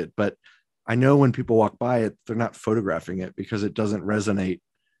about it, but I know when people walk by it, they're not photographing it because it doesn't resonate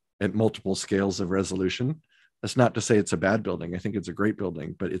at multiple scales of resolution. That's not to say it's a bad building. I think it's a great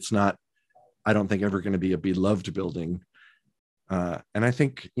building, but it's not, I don't think, ever going to be a beloved building. And I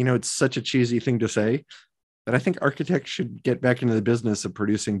think, it's such a cheesy thing to say, but I think architects should get back into the business of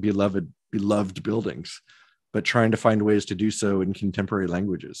producing beloved buildings, but trying to find ways to do so in contemporary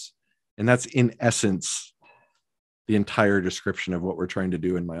languages. And that's, in essence, the entire description of what we're trying to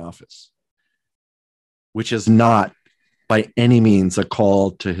do in my office, which is not by any means a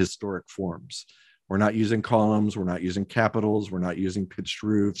call to historic forms. We're not using columns. We're not using capitals. We're not using pitched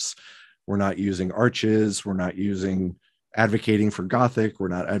roofs. We're not using arches. We're not advocating for Gothic. We're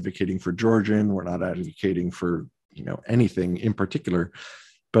not advocating for Georgian. We're not advocating for, anything in particular.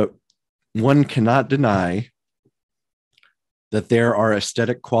 But one cannot deny that there are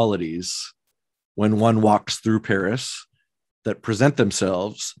aesthetic qualities when one walks through Paris that present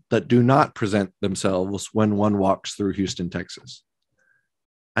themselves, that do not present themselves when one walks through Houston, Texas.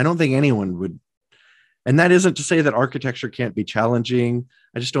 I don't think anyone would. And that isn't to say that architecture can't be challenging.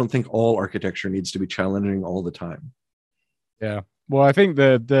 I just don't think all architecture needs to be challenging all the time. Yeah. Well, I think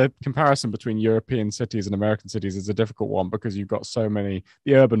the comparison between European cities and American cities is a difficult one because you've got so many,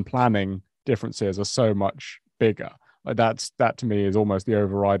 the urban planning differences are so much bigger. Like that to me is almost the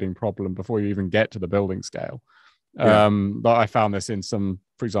overriding problem before you even get to the building scale. Yeah. But I found this in some,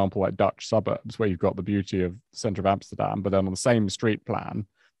 for example, like Dutch suburbs where you've got the beauty of the center of Amsterdam, but then on the same street plan,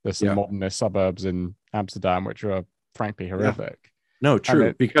 there's some modernist suburbs in Amsterdam which are frankly horrific. Yeah. No,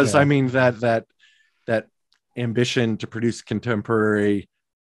 true. Because I mean that ambition to produce contemporary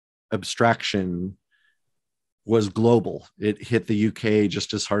abstraction was global. It hit the UK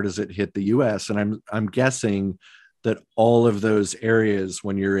just as hard as it hit the US. And I'm guessing that all of those areas,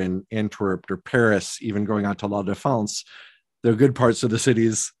 when you're in Antwerp or Paris, even going out to La Défense, the good parts of the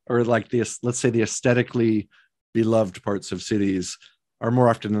cities, or like this, let's say the aesthetically beloved parts of cities, are more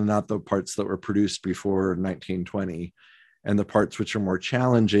often than not the parts that were produced before 1920. And the parts which are more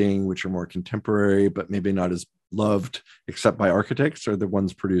challenging, which are more contemporary, but maybe not as loved except by architects, are the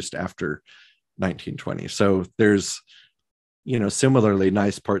ones produced after 1920. So there's, similarly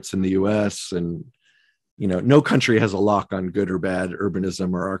nice parts in the US, and, no country has a lock on good or bad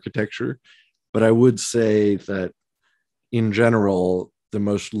urbanism or architecture. But I would say that in general, the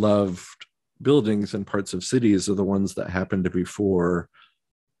most loved buildings and parts of cities are the ones that happen to be before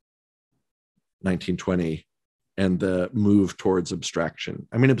 1920 and the move towards abstraction.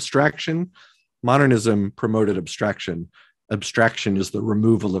 I mean, modernism promoted abstraction. Abstraction is the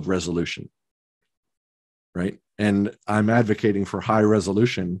removal of resolution, right? And I'm advocating for high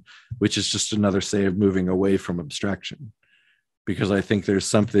resolution, which is just another say of moving away from abstraction, because I think there's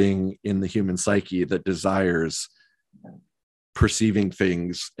something in the human psyche that desires perceiving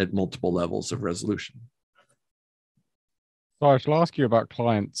things at multiple levels of resolution. So I shall ask you about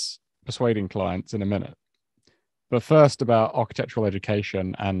persuading clients in a minute. But first, about architectural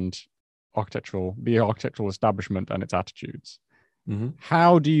education and the architectural establishment and its attitudes. Mm-hmm.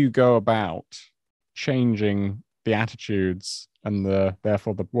 How do you go about changing the attitudes and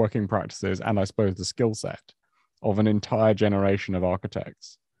therefore the working practices and I suppose the skill set of an entire generation of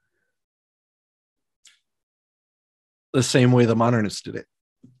architects? The same way the modernists did it.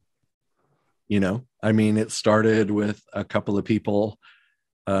 It started with a couple of people.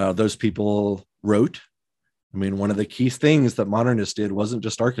 Those people wrote. One of the key things that modernists did wasn't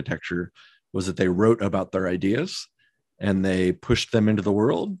just architecture, was that they wrote about their ideas and they pushed them into the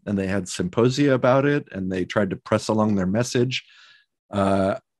world, and they had symposia about it, and they tried to press along their message.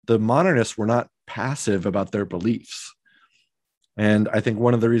 The modernists were not passive about their beliefs. And I think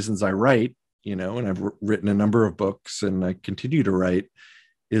one of the reasons I write, and I've written a number of books and I continue to write,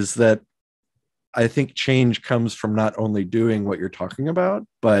 is that I think change comes from not only doing what you're talking about,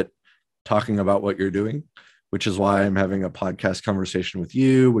 but talking about what you're doing. which is why I'm having a podcast conversation with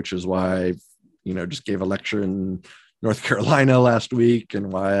you, which is why I, just gave a lecture in North Carolina last week,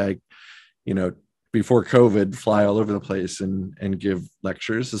 and why I, before COVID, fly all over the place and give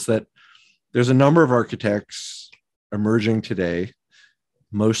lectures, is that there's a number of architects emerging today,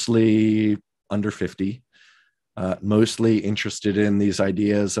 mostly under 50, mostly interested in these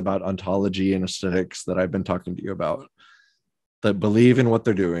ideas about ontology and aesthetics that I've been talking to you about, that believe in what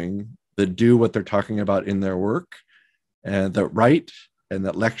they're doing, that do what they're talking about in their work, and that write and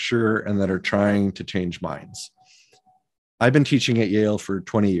that lecture and that are trying to change minds. I've been teaching at Yale for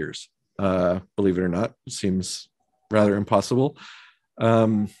 20 years. Believe it or not, it seems rather impossible.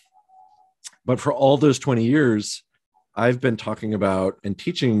 But for all those 20 years, I've been talking about and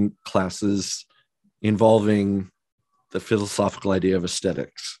teaching classes involving the philosophical idea of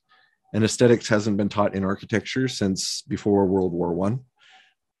aesthetics. And aesthetics hasn't been taught in architecture since before World War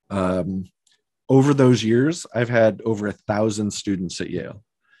I. Over those years, I've had over 1,000 students at Yale.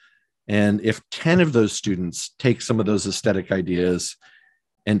 And if 10 of those students take some of those aesthetic ideas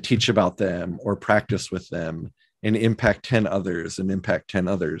and teach about them or practice with them and impact 10 others,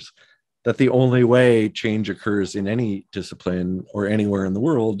 that the only way change occurs in any discipline or anywhere in the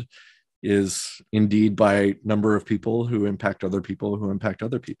world is indeed by number of people who impact other people who impact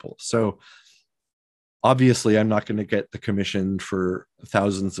other people. So obviously, I'm not going to get the commission for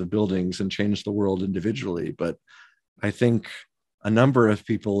thousands of buildings and change the world individually, but I think a number of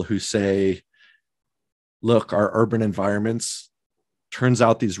people who say, look, our urban environments, turns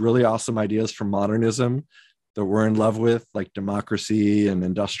out these really awesome ideas from modernism that we're in love with, like democracy and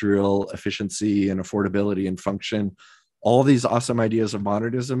industrial efficiency and affordability and function, all these awesome ideas of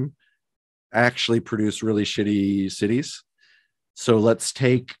modernism actually produce really shitty cities. So let's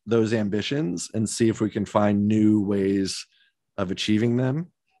take those ambitions and see if we can find new ways of achieving them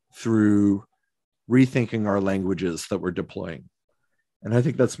through rethinking our languages that we're deploying. And I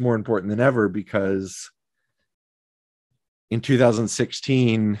think that's more important than ever, because in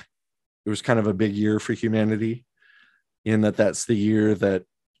 2016, it was kind of a big year for humanity, in that that's the year that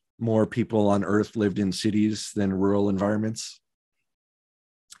more people on Earth lived in cities than rural environments,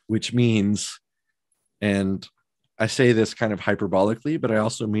 which means, and I say this kind of hyperbolically, but I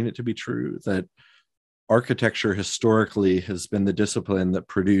also mean it to be true, that architecture historically has been the discipline that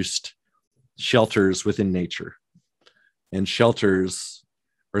produced shelters within nature. And shelters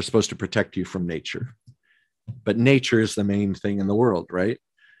are supposed to protect you from nature. But nature is the main thing in the world, right?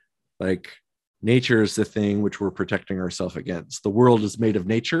 Like, nature is the thing which we're protecting ourselves against. The world is made of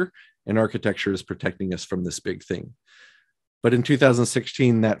nature, and architecture is protecting us from this big thing. But in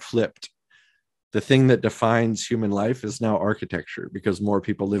 2016, that flipped. The thing that defines human life is now architecture, because more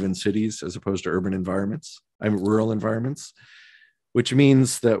people live in cities as opposed to urban environments, rural environments, which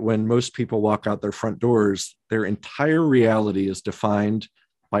means that when most people walk out their front doors, their entire reality is defined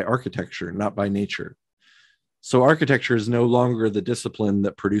by architecture, not by nature. So architecture is no longer the discipline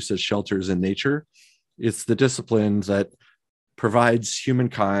that produces shelters in nature. It's the discipline that provides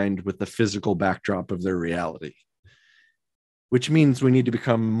humankind with the physical backdrop of their reality, which means we need to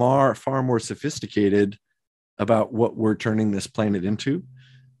become far more sophisticated about what we're turning this planet into,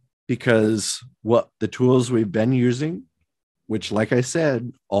 because what the tools we've been using, which, like I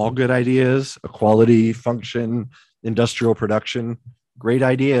said, all good ideas, equality, function, industrial production, great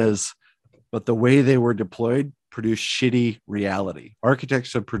ideas, but the way they were deployed produced shitty reality.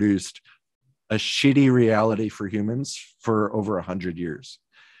 Architects have produced a shitty reality for humans for over 100 years.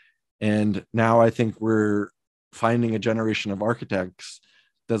 And now I think we're finding a generation of architects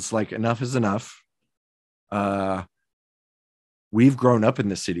that's like, enough is enough. We've grown up in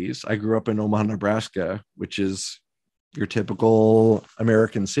the cities. I grew up in Omaha, Nebraska, which is your typical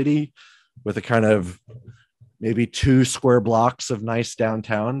American city with a kind of maybe 2 square blocks of nice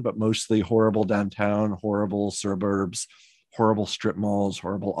downtown, but mostly horrible downtown, horrible suburbs, horrible strip malls,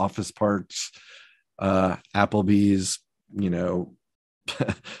 horrible office parks, Applebee's,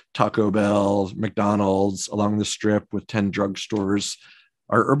 Taco Bell, McDonald's along the strip with 10 drugstores.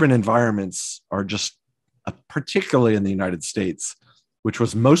 Our urban environments are just, particularly in the United States, which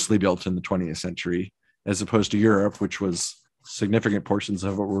was mostly built in the 20th century, as opposed to Europe, which was significant portions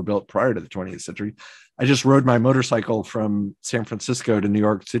of it were built prior to the 20th century. I just rode my motorcycle from San Francisco to New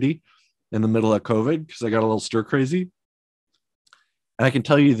York City in the middle of COVID because I got a little stir crazy. And I can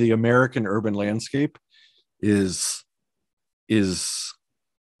tell you the American urban landscape is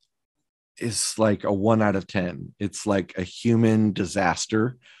like a 1 out of 10. It's like a human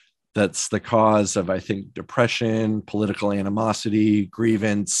disaster that's the cause of, I think, depression, political animosity,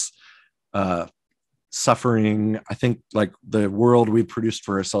 grievance, suffering. I think like the world we produced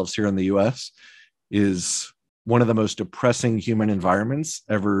for ourselves here in the US is one of the most depressing human environments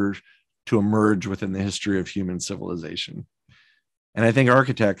ever to emerge within the history of human civilization. And I think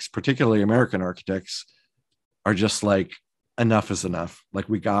architects, particularly American architects, are just like, enough is enough. Like,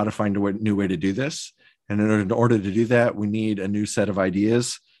 we got to find a new way to do this. And in order to do that, we need a new set of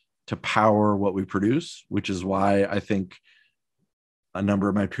ideas to power what we produce, which is why I think a number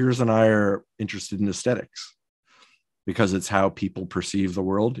of my peers and I are interested in aesthetics, because it's how people perceive the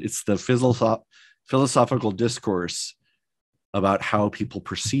world. It's the philosophical discourse about how people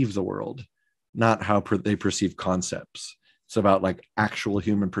perceive the world, not how they perceive concepts. It's about like actual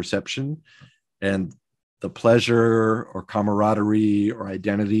human perception and the pleasure or camaraderie or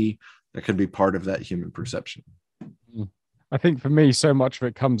identity that can be part of that human perception. I think for me, so much of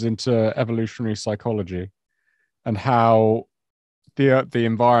it comes into evolutionary psychology and how the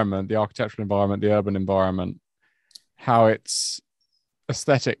environment, the architectural environment, the urban environment, how its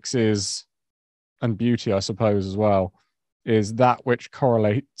aesthetics is, and beauty, I suppose, as well, is that which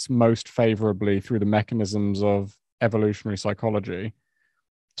correlates most favorably through the mechanisms of evolutionary psychology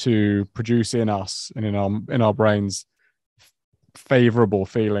to produce in us and in our brains favorable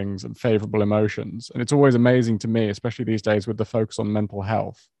feelings and favorable emotions. And it's always amazing to me, especially these days with the focus on mental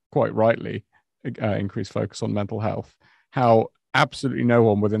health, quite rightly, increased focus on mental health, how absolutely no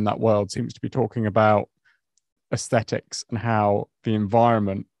one within that world seems to be talking about aesthetics and how the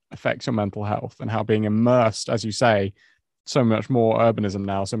environment affects your mental health, and how being immersed, as you say, so much more urbanism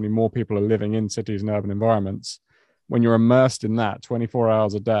now, so many more people are living in cities and urban environments. When you're immersed in that 24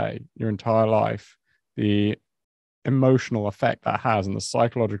 hours a day, your entire life, the emotional effect that has and the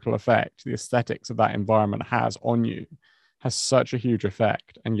psychological effect the aesthetics of that environment has on you has such a huge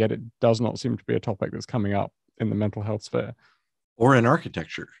effect. And yet it does not seem to be a topic that's coming up in the mental health sphere. Or in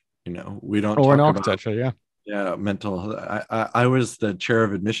architecture. We don't or talk in architecture, about, mental. I was the chair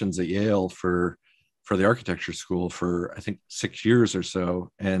of admissions at Yale for the architecture school for, I think, 6 years or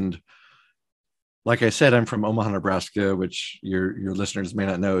so. And like I said, I'm from Omaha, Nebraska, which your listeners may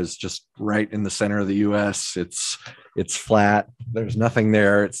not know is just right in the center of the U.S. It's flat. There's nothing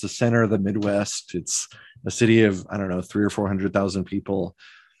there. It's the center of the Midwest. It's a city of, I don't know, 300,000 or 400,000 people.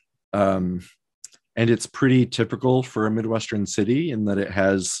 And it's pretty typical for a Midwestern city in that it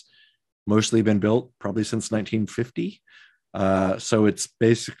has mostly been built probably since 1950. So it's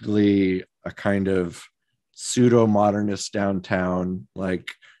basically a kind of pseudo-modernist downtown,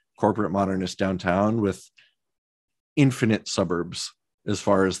 like corporate modernist downtown with infinite suburbs as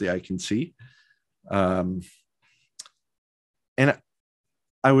far as the eye can see. And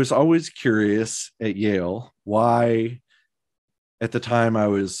I was always curious at Yale why, at the time I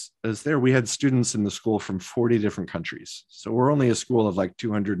was there, we had students in the school from 40 different countries. So we're only a school of like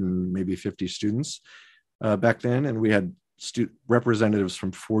 200 and maybe 50 students back then. And we had representatives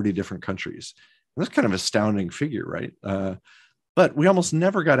from 40 different countries. And that's kind of an astounding figure, right? But we almost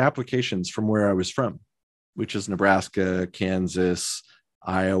never got applications from where I was from, which is Nebraska, Kansas,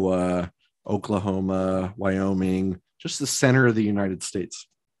 Iowa, Oklahoma, Wyoming, just the center of the United States.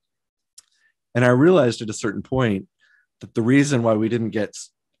 And I realized at a certain point that the reason why we didn't get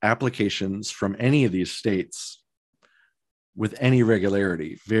applications from any of these states with any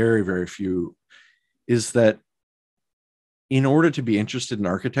regularity, very, very few, is that in order to be interested in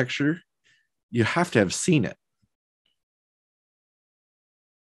architecture, you have to have seen it.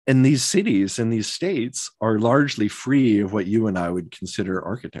 And these cities and these states are largely free of what you and I would consider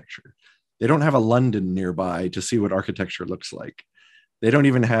architecture. They don't have a London nearby to see what architecture looks like. They don't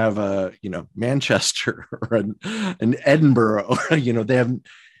even have a, Manchester or an Edinburgh. They have,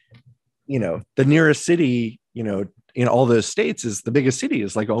 the nearest city, in all those states is the biggest city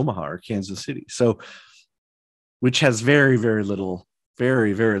is like Omaha or Kansas City. So, which has very, very little,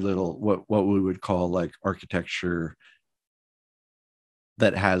 very, very little what we would call like architecture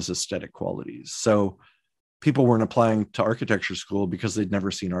that has aesthetic qualities. So people weren't applying to architecture school because they'd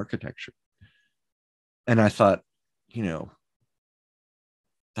never seen architecture. And I thought,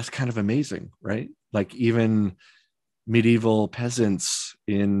 that's kind of amazing, right? Like even medieval peasants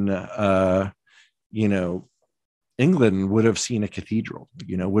in, England would have seen a cathedral,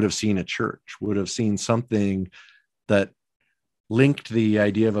 would have seen a church, would have seen something that linked the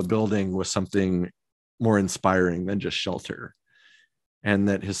idea of a building with something more inspiring than just shelter. And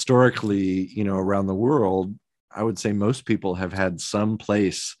that historically, around the world, I would say most people have had some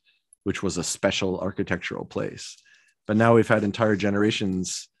place which was a special architectural place. But now we've had entire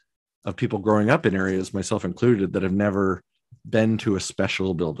generations of people growing up in areas, myself included, that have never been to a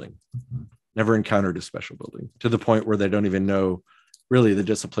special building, never encountered a special building, to the point where they don't even know really the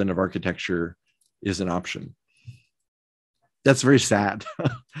discipline of architecture is an option. That's very sad.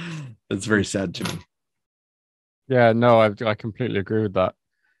 That's very sad to me. Yeah, no, I completely agree with that.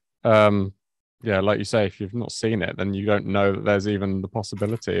 Um, yeah, like you say, if you've not seen it, then you don't know that there's even the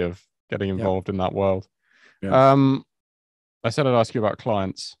possibility of getting Yeah. involved in that world. Yeah. Um, I said I'd ask you about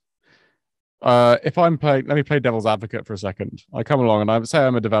clients. If I'm playing, let me play devil's advocate for a second. I come along and I say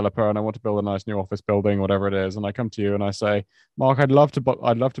I'm a developer and I want to build a nice new office building, whatever it is, and I come to you and I say, Mark, I'd love to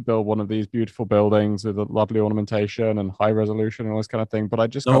build one of these beautiful buildings with a lovely ornamentation and high resolution and all this kind of thing, but I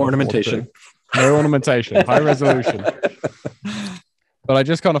just No can't afford to. ornamentation. No ornamentation, high resolution, but I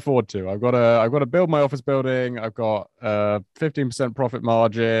just can't afford to. I've got to build my office building. I've got 15% profit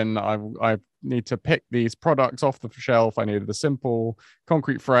margin. I need to pick these products off the shelf. I need the simple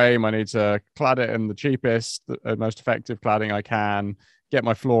concrete frame. I need to clad it in the cheapest, most effective cladding I can. Get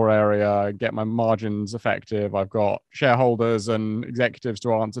my floor area, get my margins effective. I've got shareholders and executives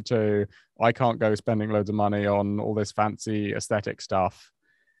to answer to. I can't go spending loads of money on all this fancy aesthetic stuff.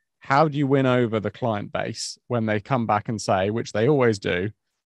 How do you win over the client base when they come back and say, which they always do,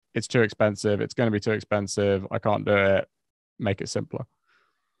 it's too expensive, it's going to be too expensive, I can't do it, make it simpler?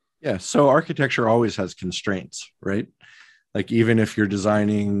 Yeah. So architecture always has constraints, right? Like even if you're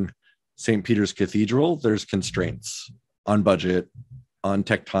designing St. Peter's Cathedral, there's constraints on budget, on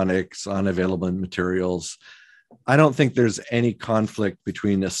tectonics, on available materials. I don't think there's any conflict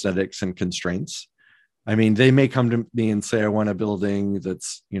between aesthetics and constraints. I mean, they may come to me and say, I want a building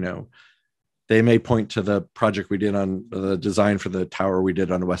that's, they may point to the project we did on the design for the tower we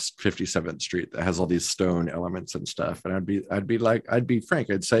did on West 57th Street that has all these stone elements and stuff. And I'd be frank.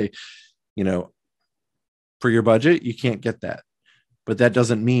 I'd say, you know, for your budget, you can't get that. But that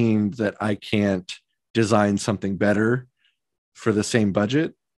doesn't mean that I can't design something better for the same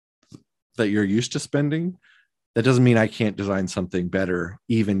budget that you're used to spending. That doesn't mean I can't design something better,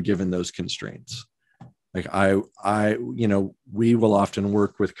 even given those constraints. Like we will often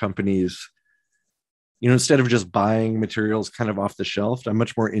work with companies, instead of just buying materials kind of off the shelf. I'm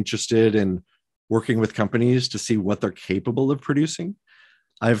much more interested in working with companies to see what they're capable of producing.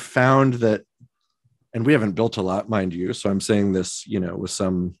 I've found that, and we haven't built a lot, mind you, so I'm saying this, with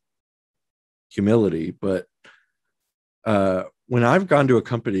some humility, but when I've gone to a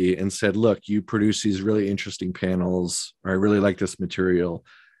company and said, look, you produce these really interesting panels, or I really like this material,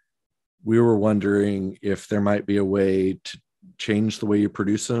 we were wondering if there might be a way to change the way you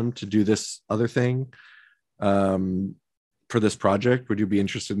produce them to do this other thing for this project. Would you be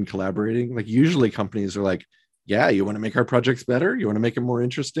interested in collaborating? Like usually companies are like, yeah, you want to make our projects better? You want to make it more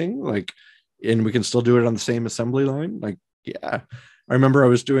interesting? Like, and we can still do it on the same assembly line? Like, yeah. I remember I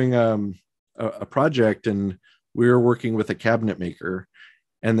was doing a project and we were working with a cabinet maker,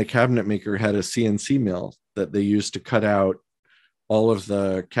 and the cabinet maker had a CNC mill that they used to cut out all of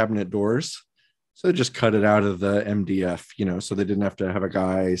the cabinet doors. So they just cut it out of the MDF, so they didn't have to have a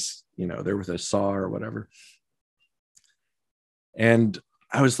guy, there with a saw or whatever. And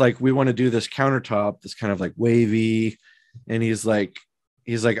I was like, we want to do this countertop, this kind of like wavy. And he's like,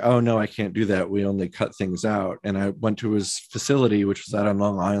 oh no, I can't do that. We only cut things out. And I went to his facility, which was out on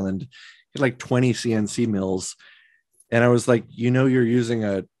Long Island. He had like 20 CNC mills. And I was like, you're using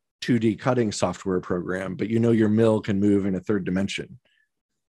a 2D cutting software program, but your mill can move in a third dimension.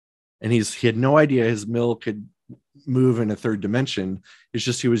 And he had no idea his mill could move in a third dimension. It's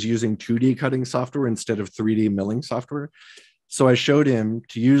just he was using 2D cutting software instead of 3D milling software. So I showed him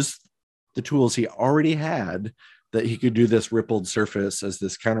to use the tools he already had, that he could do this rippled surface as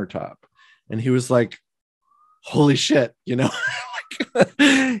this countertop. And he was like, holy shit,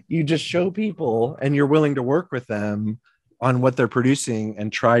 you just show people and you're willing to work with them on what they're producing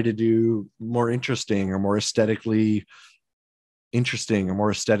and try to do more interesting or more aesthetically interesting or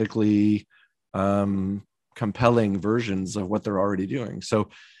more aesthetically compelling versions of what they're already doing. So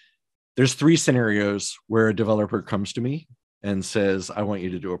there's 3 scenarios where a developer comes to me and says, I want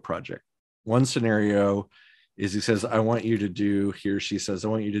you to do a project. One scenario is he says, I want you to do, he or she says, I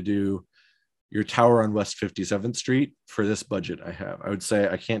want you to do your tower on West 57th Street for this budget I have. I would say,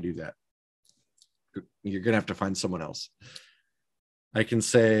 I can't do that. You're going to have to find someone else. I can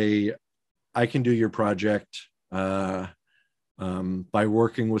say, I can do your project by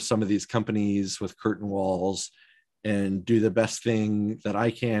working with some of these companies with curtain walls and do the best thing that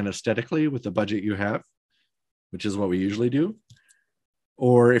I can aesthetically with the budget you have, which is what we usually do.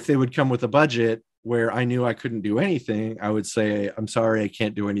 Or if they would come with a budget where I knew I couldn't do anything, I would say, I'm sorry, I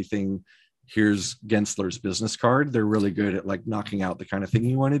can't do anything. Here's Gensler's business card. They're really good at like knocking out the kind of thing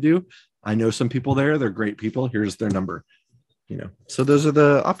you want to do. I know some people there. They're great people. Here's their number. So those are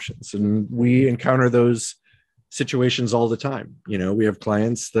the options. And we encounter those situations all the time. We have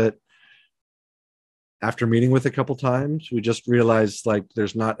clients that after meeting with a couple times, we just realized like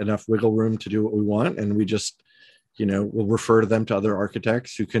there's not enough wiggle room to do what we want. And we just we'll refer them to other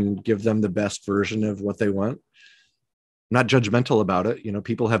architects who can give them the best version of what they want. Not judgmental about it.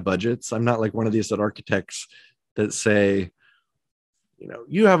 People have budgets. I'm not like one of these architects that say,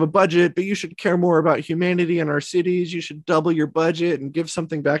 you have a budget, but you should care more about humanity in our cities. You should double your budget and give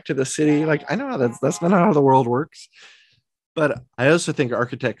something back to the city. Like, I know that's not how the world works. But I also think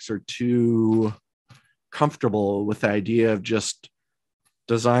architects are too comfortable with the idea of just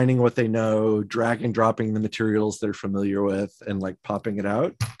designing what they know, drag and dropping the materials they're familiar with, and like popping it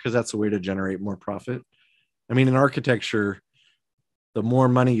out, because that's a way to generate more profit. I mean, in architecture, the more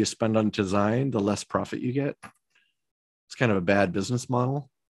money you spend on design, the less profit you get. It's kind of a bad business model,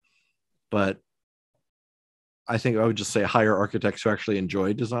 but I think I would just say hire architects who actually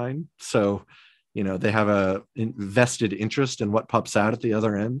enjoy design. So, they have a vested interest in what pops out at the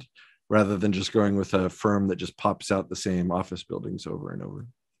other end, rather than just going with a firm that just pops out the same office buildings over and over.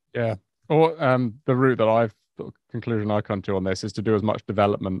 Yeah. Or the route that conclusion I come to on this is to do as much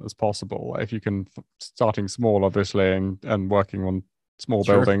development as possible. If you can, starting small, obviously, and working on small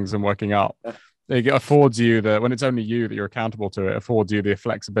buildings and working up. Yeah. It affords you when it's only you that you're accountable to, it affords you the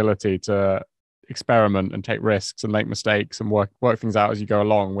flexibility to experiment and take risks and make mistakes and work things out as you go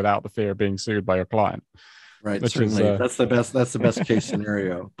along without the fear of being sued by your client. Right. Certainly. That's the best case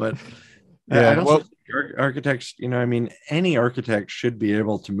scenario. But yeah, I also think architects, any architect should be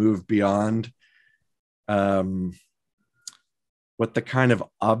able to move beyond what the kind of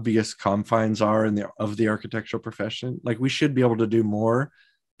obvious confines are of the architectural profession. Like, we should be able to do more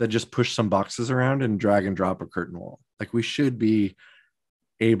than just push some boxes around and drag and drop a curtain wall. Like, we should be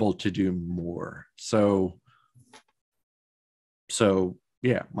able to do more. So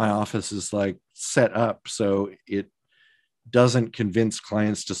yeah, my office is like set up so it doesn't convince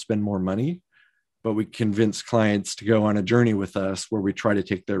clients to spend more money, but we convince clients to go on a journey with us where we try to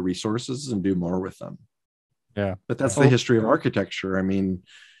take their resources and do more with them. Yeah. But that's the history of architecture. I mean,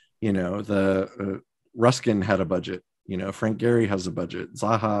 the Ruskin had a budget. Frank Gehry has a budget.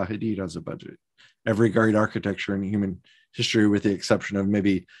 Zaha Hadid has a budget. Every great architecture in human history, with the exception of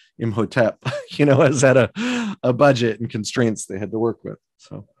maybe Imhotep, has had a budget and constraints they had to work with.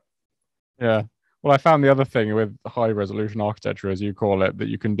 So, yeah. Well, I found the other thing with high resolution architecture, as you call it, that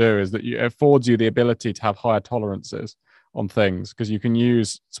you can do is that it affords you the ability to have higher tolerances on things, because you can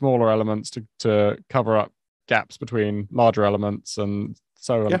use smaller elements to cover up gaps between larger elements and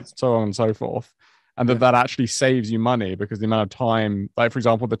so on and so forth. And that actually saves you money, because the amount of time, like, for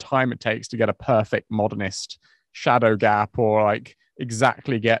example, the time it takes to get a perfect modernist shadow gap, or like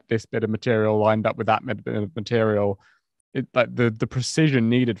exactly get this bit of material lined up with that bit of material, like the precision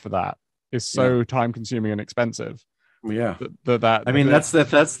needed for that is so time consuming and expensive. Yeah. There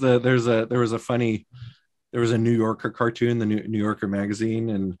was a New Yorker cartoon, the New Yorker magazine,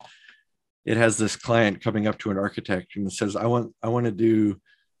 and it has this client coming up to an architect and says, I want to do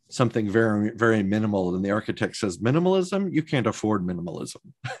something very, very minimal. And the architect says, minimalism? You can't afford minimalism.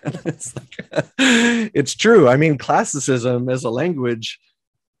 It's like, it's true. I mean, classicism as a language,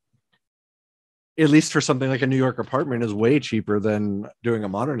 at least for something like a New York apartment, is way cheaper than doing a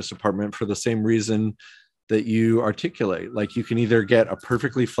modernist apartment, for the same reason that you articulate. Like, you can either get a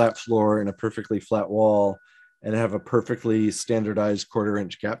perfectly flat floor and a perfectly flat wall and have a perfectly standardized 1/4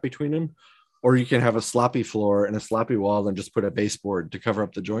 inch gap between them, or you can have a sloppy floor and a sloppy wall and just put a baseboard to cover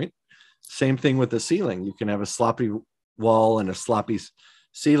up the joint. Same thing with the ceiling. You can have a sloppy wall and a sloppy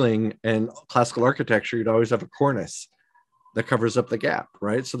ceiling, and classical architecture, you'd always have a cornice that covers up the gap,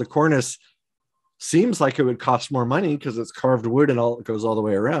 right? So the cornice seems like it would cost more money because it's carved wood and it goes all the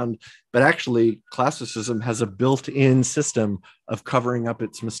way around, but actually classicism has a built-in system of covering up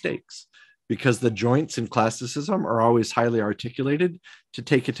its mistakes, because the joints in classicism are always highly articulated to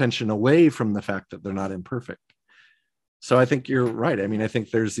take attention away from the fact that they're not imperfect. So I think you're right. I mean, I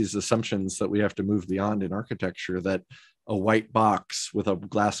think there's these assumptions that we have to move beyond in architecture, that a white box with a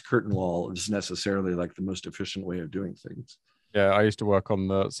glass curtain wall is necessarily like the most efficient way of doing things. Yeah, I used to work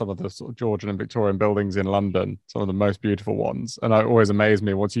on some of the sort of Georgian and Victorian buildings in London, some of the most beautiful ones. And it always amazed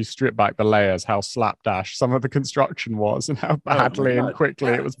me, once you strip back the layers, how slapdash some of the construction was and how badly and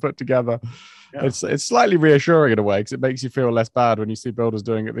quickly it was put together. Yeah. It's slightly reassuring in a way, because it makes you feel less bad when you see builders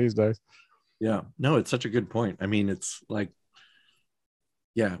doing it these days. Yeah, no, it's such a good point. I mean, it's like,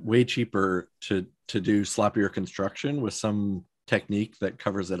 yeah, way cheaper to do sloppier construction with some technique that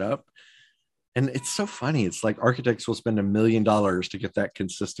covers it up. And it's so funny. It's like architects will spend $1 million to get that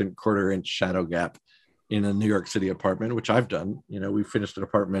consistent 1/4 inch shadow gap in a New York City apartment, which I've done. We finished an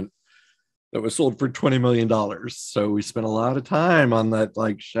apartment that was sold for $20 million. So we spent a lot of time on that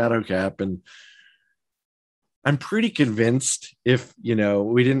like shadow gap. And I'm pretty convinced if,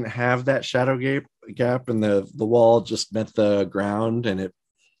 we didn't have that shadow gap and the wall just met the ground and it,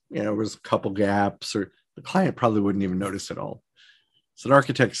 was a couple gaps, or the client probably wouldn't even notice at all. So the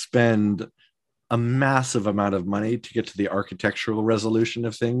architects spend a massive amount of money to get to the architectural resolution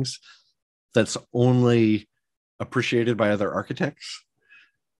of things that's only appreciated by other architects.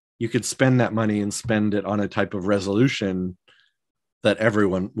 You could spend that money and spend it on a type of resolution that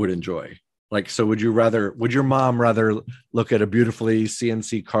everyone would enjoy. Like, so would your mom rather look at a beautifully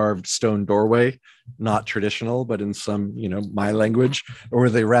CNC carved stone doorway, not traditional, but in some, my language, or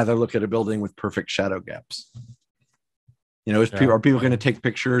would they rather look at a building with perfect shadow gaps? Are people going to take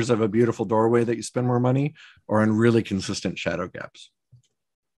pictures of a beautiful doorway that you spend more money, or on really consistent shadow gaps?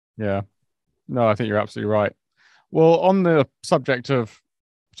 Yeah. No, I think you're absolutely right. Well, on the subject of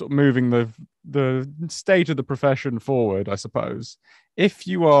sort of moving the state of the profession forward, I suppose, if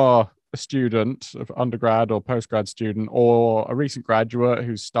you are a student of undergrad or postgrad student, or a recent graduate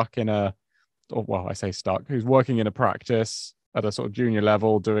who's stuck in I say stuck, who's working in a practice at a sort of junior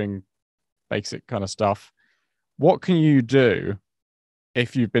level doing basic kind of stuff, what can you do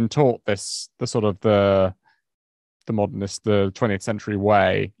if you've been taught the modernist, the 20th century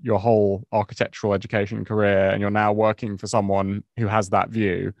way, your whole architectural education career, and you're now working for someone who has that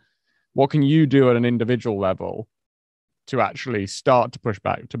view? What can you do at an individual level to actually start to push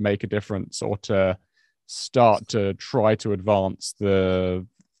back, to make a difference, or to start to try to advance the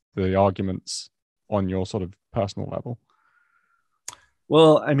arguments on your sort of personal level?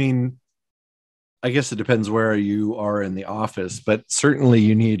 Well, I mean, I guess it depends where you are in the office, but certainly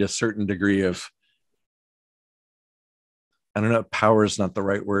you need a certain degree of, I don't know, power is not the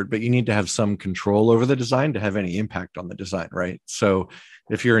right word, but you need to have some control over the design to have any impact on the design, right? So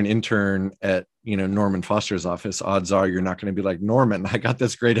if you're an intern at, Norman Foster's office, odds are you're not going to be like, Norman, I got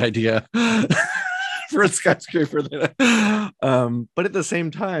this great idea for a skyscraper. But at the same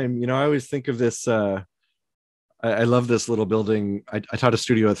time, I always think of this, I love this little building. I taught a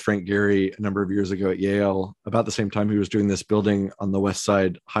studio with Frank Gehry a number of years ago at Yale, about the same time he was doing this building on the West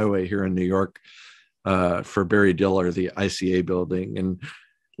Side Highway here in New York, for Barry Diller, the ICA building. And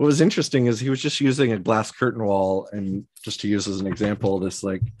what was interesting is he was just using a glass curtain wall. And just to use as an example, this,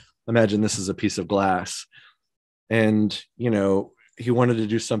 like, imagine this is a piece of glass. And, he wanted to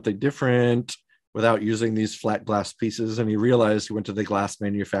do something different without using these flat glass pieces. And he went to the glass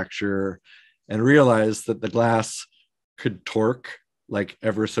manufacturer and realized that the glass could torque like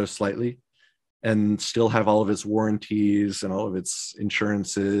ever so slightly and still have all of its warranties and all of its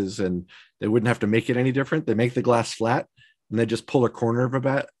insurances, and they wouldn't have to make it any different. They make the glass flat and they just pull a corner of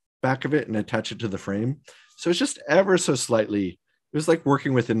a back of it and attach it to the frame. So it's just ever so slightly, it was like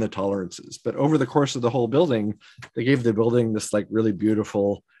working within the tolerances. But over the course of the whole building, they gave the building this like really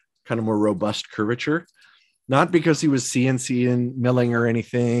beautiful, kind of more robust curvature, not because he was CNC and milling or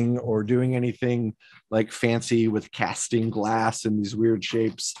anything, or doing anything like fancy with casting glass in these weird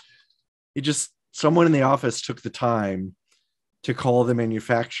shapes. Someone in the office took the time to call the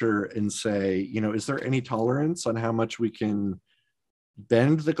manufacturer and say, is there any tolerance on how much we can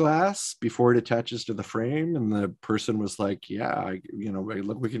bend the glass before it attaches to the frame? And the person was like, yeah,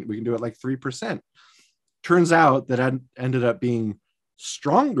 look, we can do it like 3%. Turns out that ended up being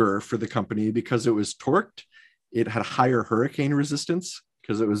stronger for the company because it was torqued. It had higher hurricane resistance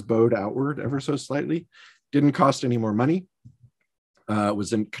because it was bowed outward ever so slightly. Didn't cost any more money.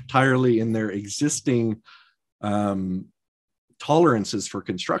 Was entirely in their existing tolerances for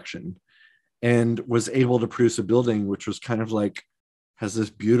construction, and was able to produce a building which was kind of like, has this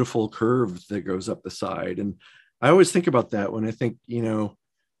beautiful curve that goes up the side. And I always think about that when I think,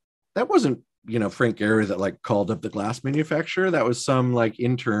 that wasn't, Frank Gehry that like called up the glass manufacturer. That was some like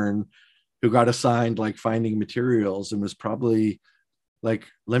intern who got assigned like finding materials and was probably like,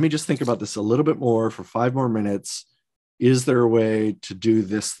 let me just think about this a little bit more for 5 more minutes. Is there a way to do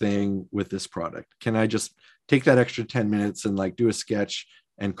this thing with this product? Can I just take that extra 10 minutes and like do a sketch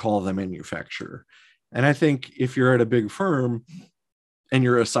and call the manufacturer? And I think if you're at a big firm and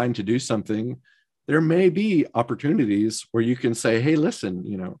you're assigned to do something, there may be opportunities where you can say, hey, listen,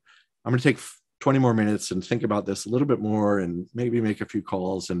 I'm going to take 20 more minutes and think about this a little bit more and maybe make a few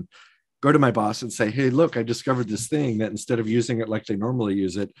calls and go to my boss and say, hey, look, I discovered this thing that instead of using it like they normally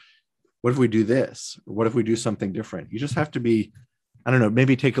use it, what if we do this? Or what if we do something different? You just have to be, I don't know,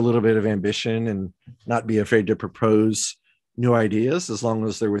 maybe take a little bit of ambition and not be afraid to propose new ideas as long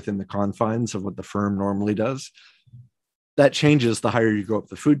as they're within the confines of what the firm normally does. That changes the higher you go up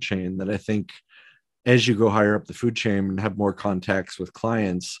the food chain. That I think as you go higher up the food chain and have more contacts with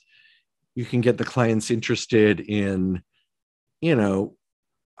clients, you can get the clients interested in,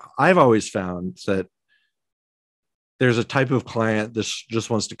 I've always found that there's a type of client that just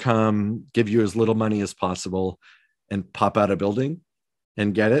wants to come, give you as little money as possible, and pop out a building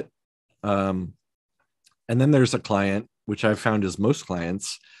and get it. And then there's a client, which I've found is most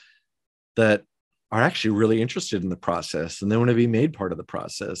clients, that are actually really interested in the process, and they want to be made part of the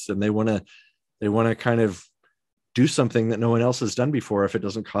process, and they want to kind of do something that no one else has done before if it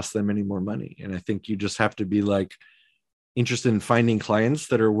doesn't cost them any more money. And I think you just have to be like interested in finding clients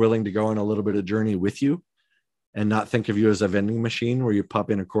that are willing to go on a little bit of journey with you and not think of you as a vending machine where you pop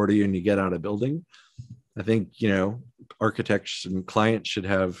in a quarter and you get out a building. I think, architects and clients should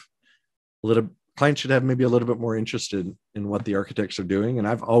have maybe a little bit more interested in what the architects are doing. And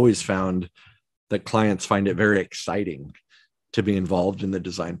I've always found that clients find it very exciting to be involved in the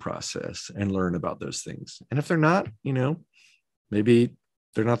design process and learn about those things. And if they're not, maybe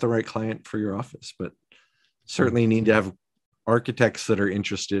they're not the right client for your office, but certainly you need to have architects that are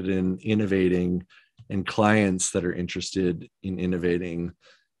interested in innovating and clients that are interested in innovating.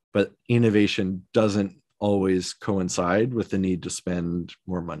 But innovation doesn't always coincide with the need to spend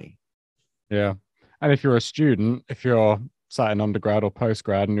more money. Yeah. And if you're a student, if you're sat in undergrad or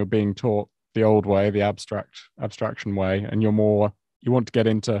postgrad and you're being taught the old way, the abstraction way, and you want to get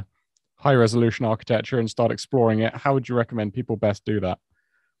into high resolution architecture and start exploring it, how would you recommend people best do that?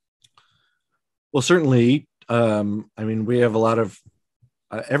 Well, certainly, we have a lot of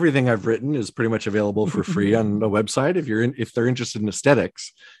everything I've written is pretty much available for free on the website. If they're interested in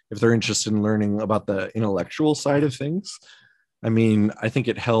aesthetics, if they're interested in learning about the intellectual side of things, I think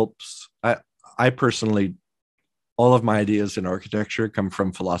it helps. I personally, all of my ideas in architecture come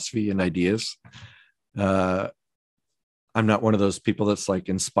from philosophy and ideas. I'm not one of those people that's like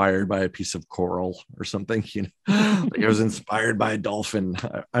inspired by a piece of coral or something, like I was inspired by a dolphin.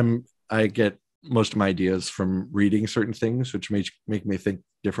 I get most of my ideas from reading certain things, which make me think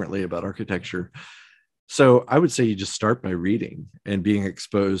differently about architecture. So I would say you just start by reading and being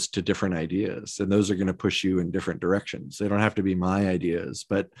exposed to different ideas. And those are going to push you in different directions. They don't have to be my ideas,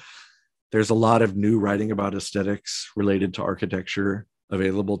 but there's a lot of new writing about aesthetics related to architecture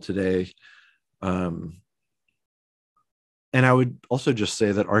available today. And I would also just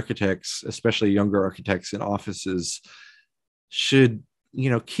say that architects, especially younger architects in offices, should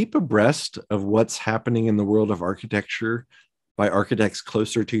keep abreast of what's happening in the world of architecture by architects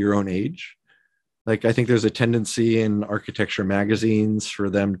closer to your own age. Like, I think there's a tendency in architecture magazines for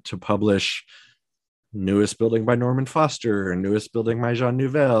them to publish newest building by Norman Foster, newest building by Jean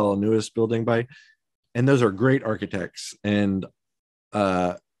Nouvel, newest building by, and those are great architects. And,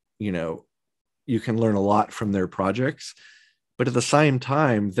 you can learn a lot from their projects, but at the same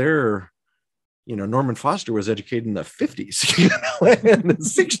time, Norman Foster was educated in the 50s, and the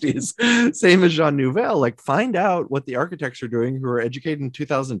 60s, same as Jean Nouvel. Like, find out what the architects are doing who are educated in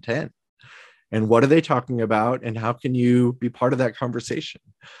 2010, and what are they talking about, and how can you be part of that conversation?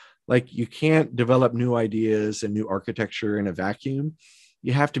 Like, you can't develop new ideas and new architecture in a vacuum.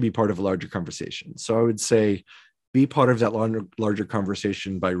 You have to be part of a larger conversation. So I would say be part of that larger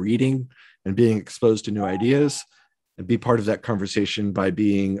conversation by reading and being exposed to new ideas, and be part of that conversation by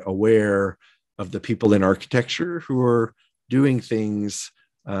being aware of the people in architecture who are doing things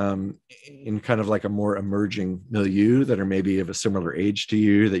in kind of like a more emerging milieu that are maybe of a similar age to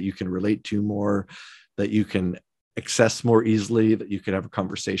you, that you can relate to more, that you can access more easily, that you can have a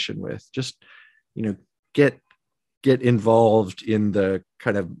conversation with. Just, get involved in the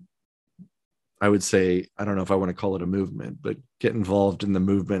kind of, I would say, I don't know if I want to call it a movement, but get involved in the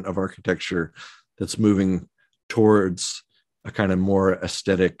movement of architecture that's moving towards a kind of more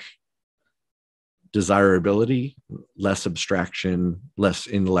aesthetic desirability, less abstraction, less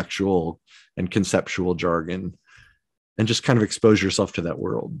intellectual and conceptual jargon, and just kind of expose yourself to that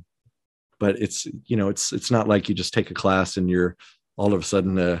world. But it's not like you just take a class and you're all of a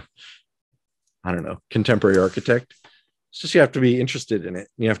sudden contemporary architect. It's just, you have to be interested in it.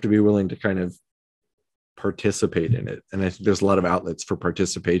 You have to be willing to kind of participate in it. And I think there's a lot of outlets for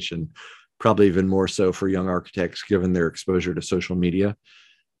participation, probably even more so for young architects, given their exposure to social media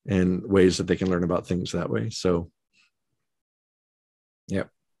and ways that they can learn about things that way. So, yeah.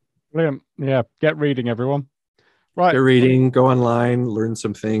 Brilliant. Yeah. Get reading, everyone. Right. Get reading, go online, learn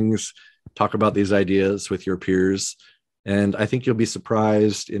some things, talk about these ideas with your peers. And I think you'll be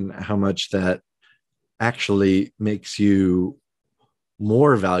surprised in how much that actually makes you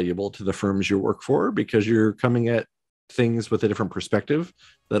more valuable to the firms you work for, because you're coming at things with a different perspective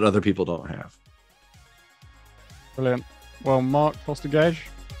that other people don't have. Brilliant. Well, Mark Foster Gage,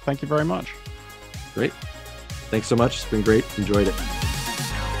 thank you very much. Great. Thanks so much. It's been great. Enjoyed it.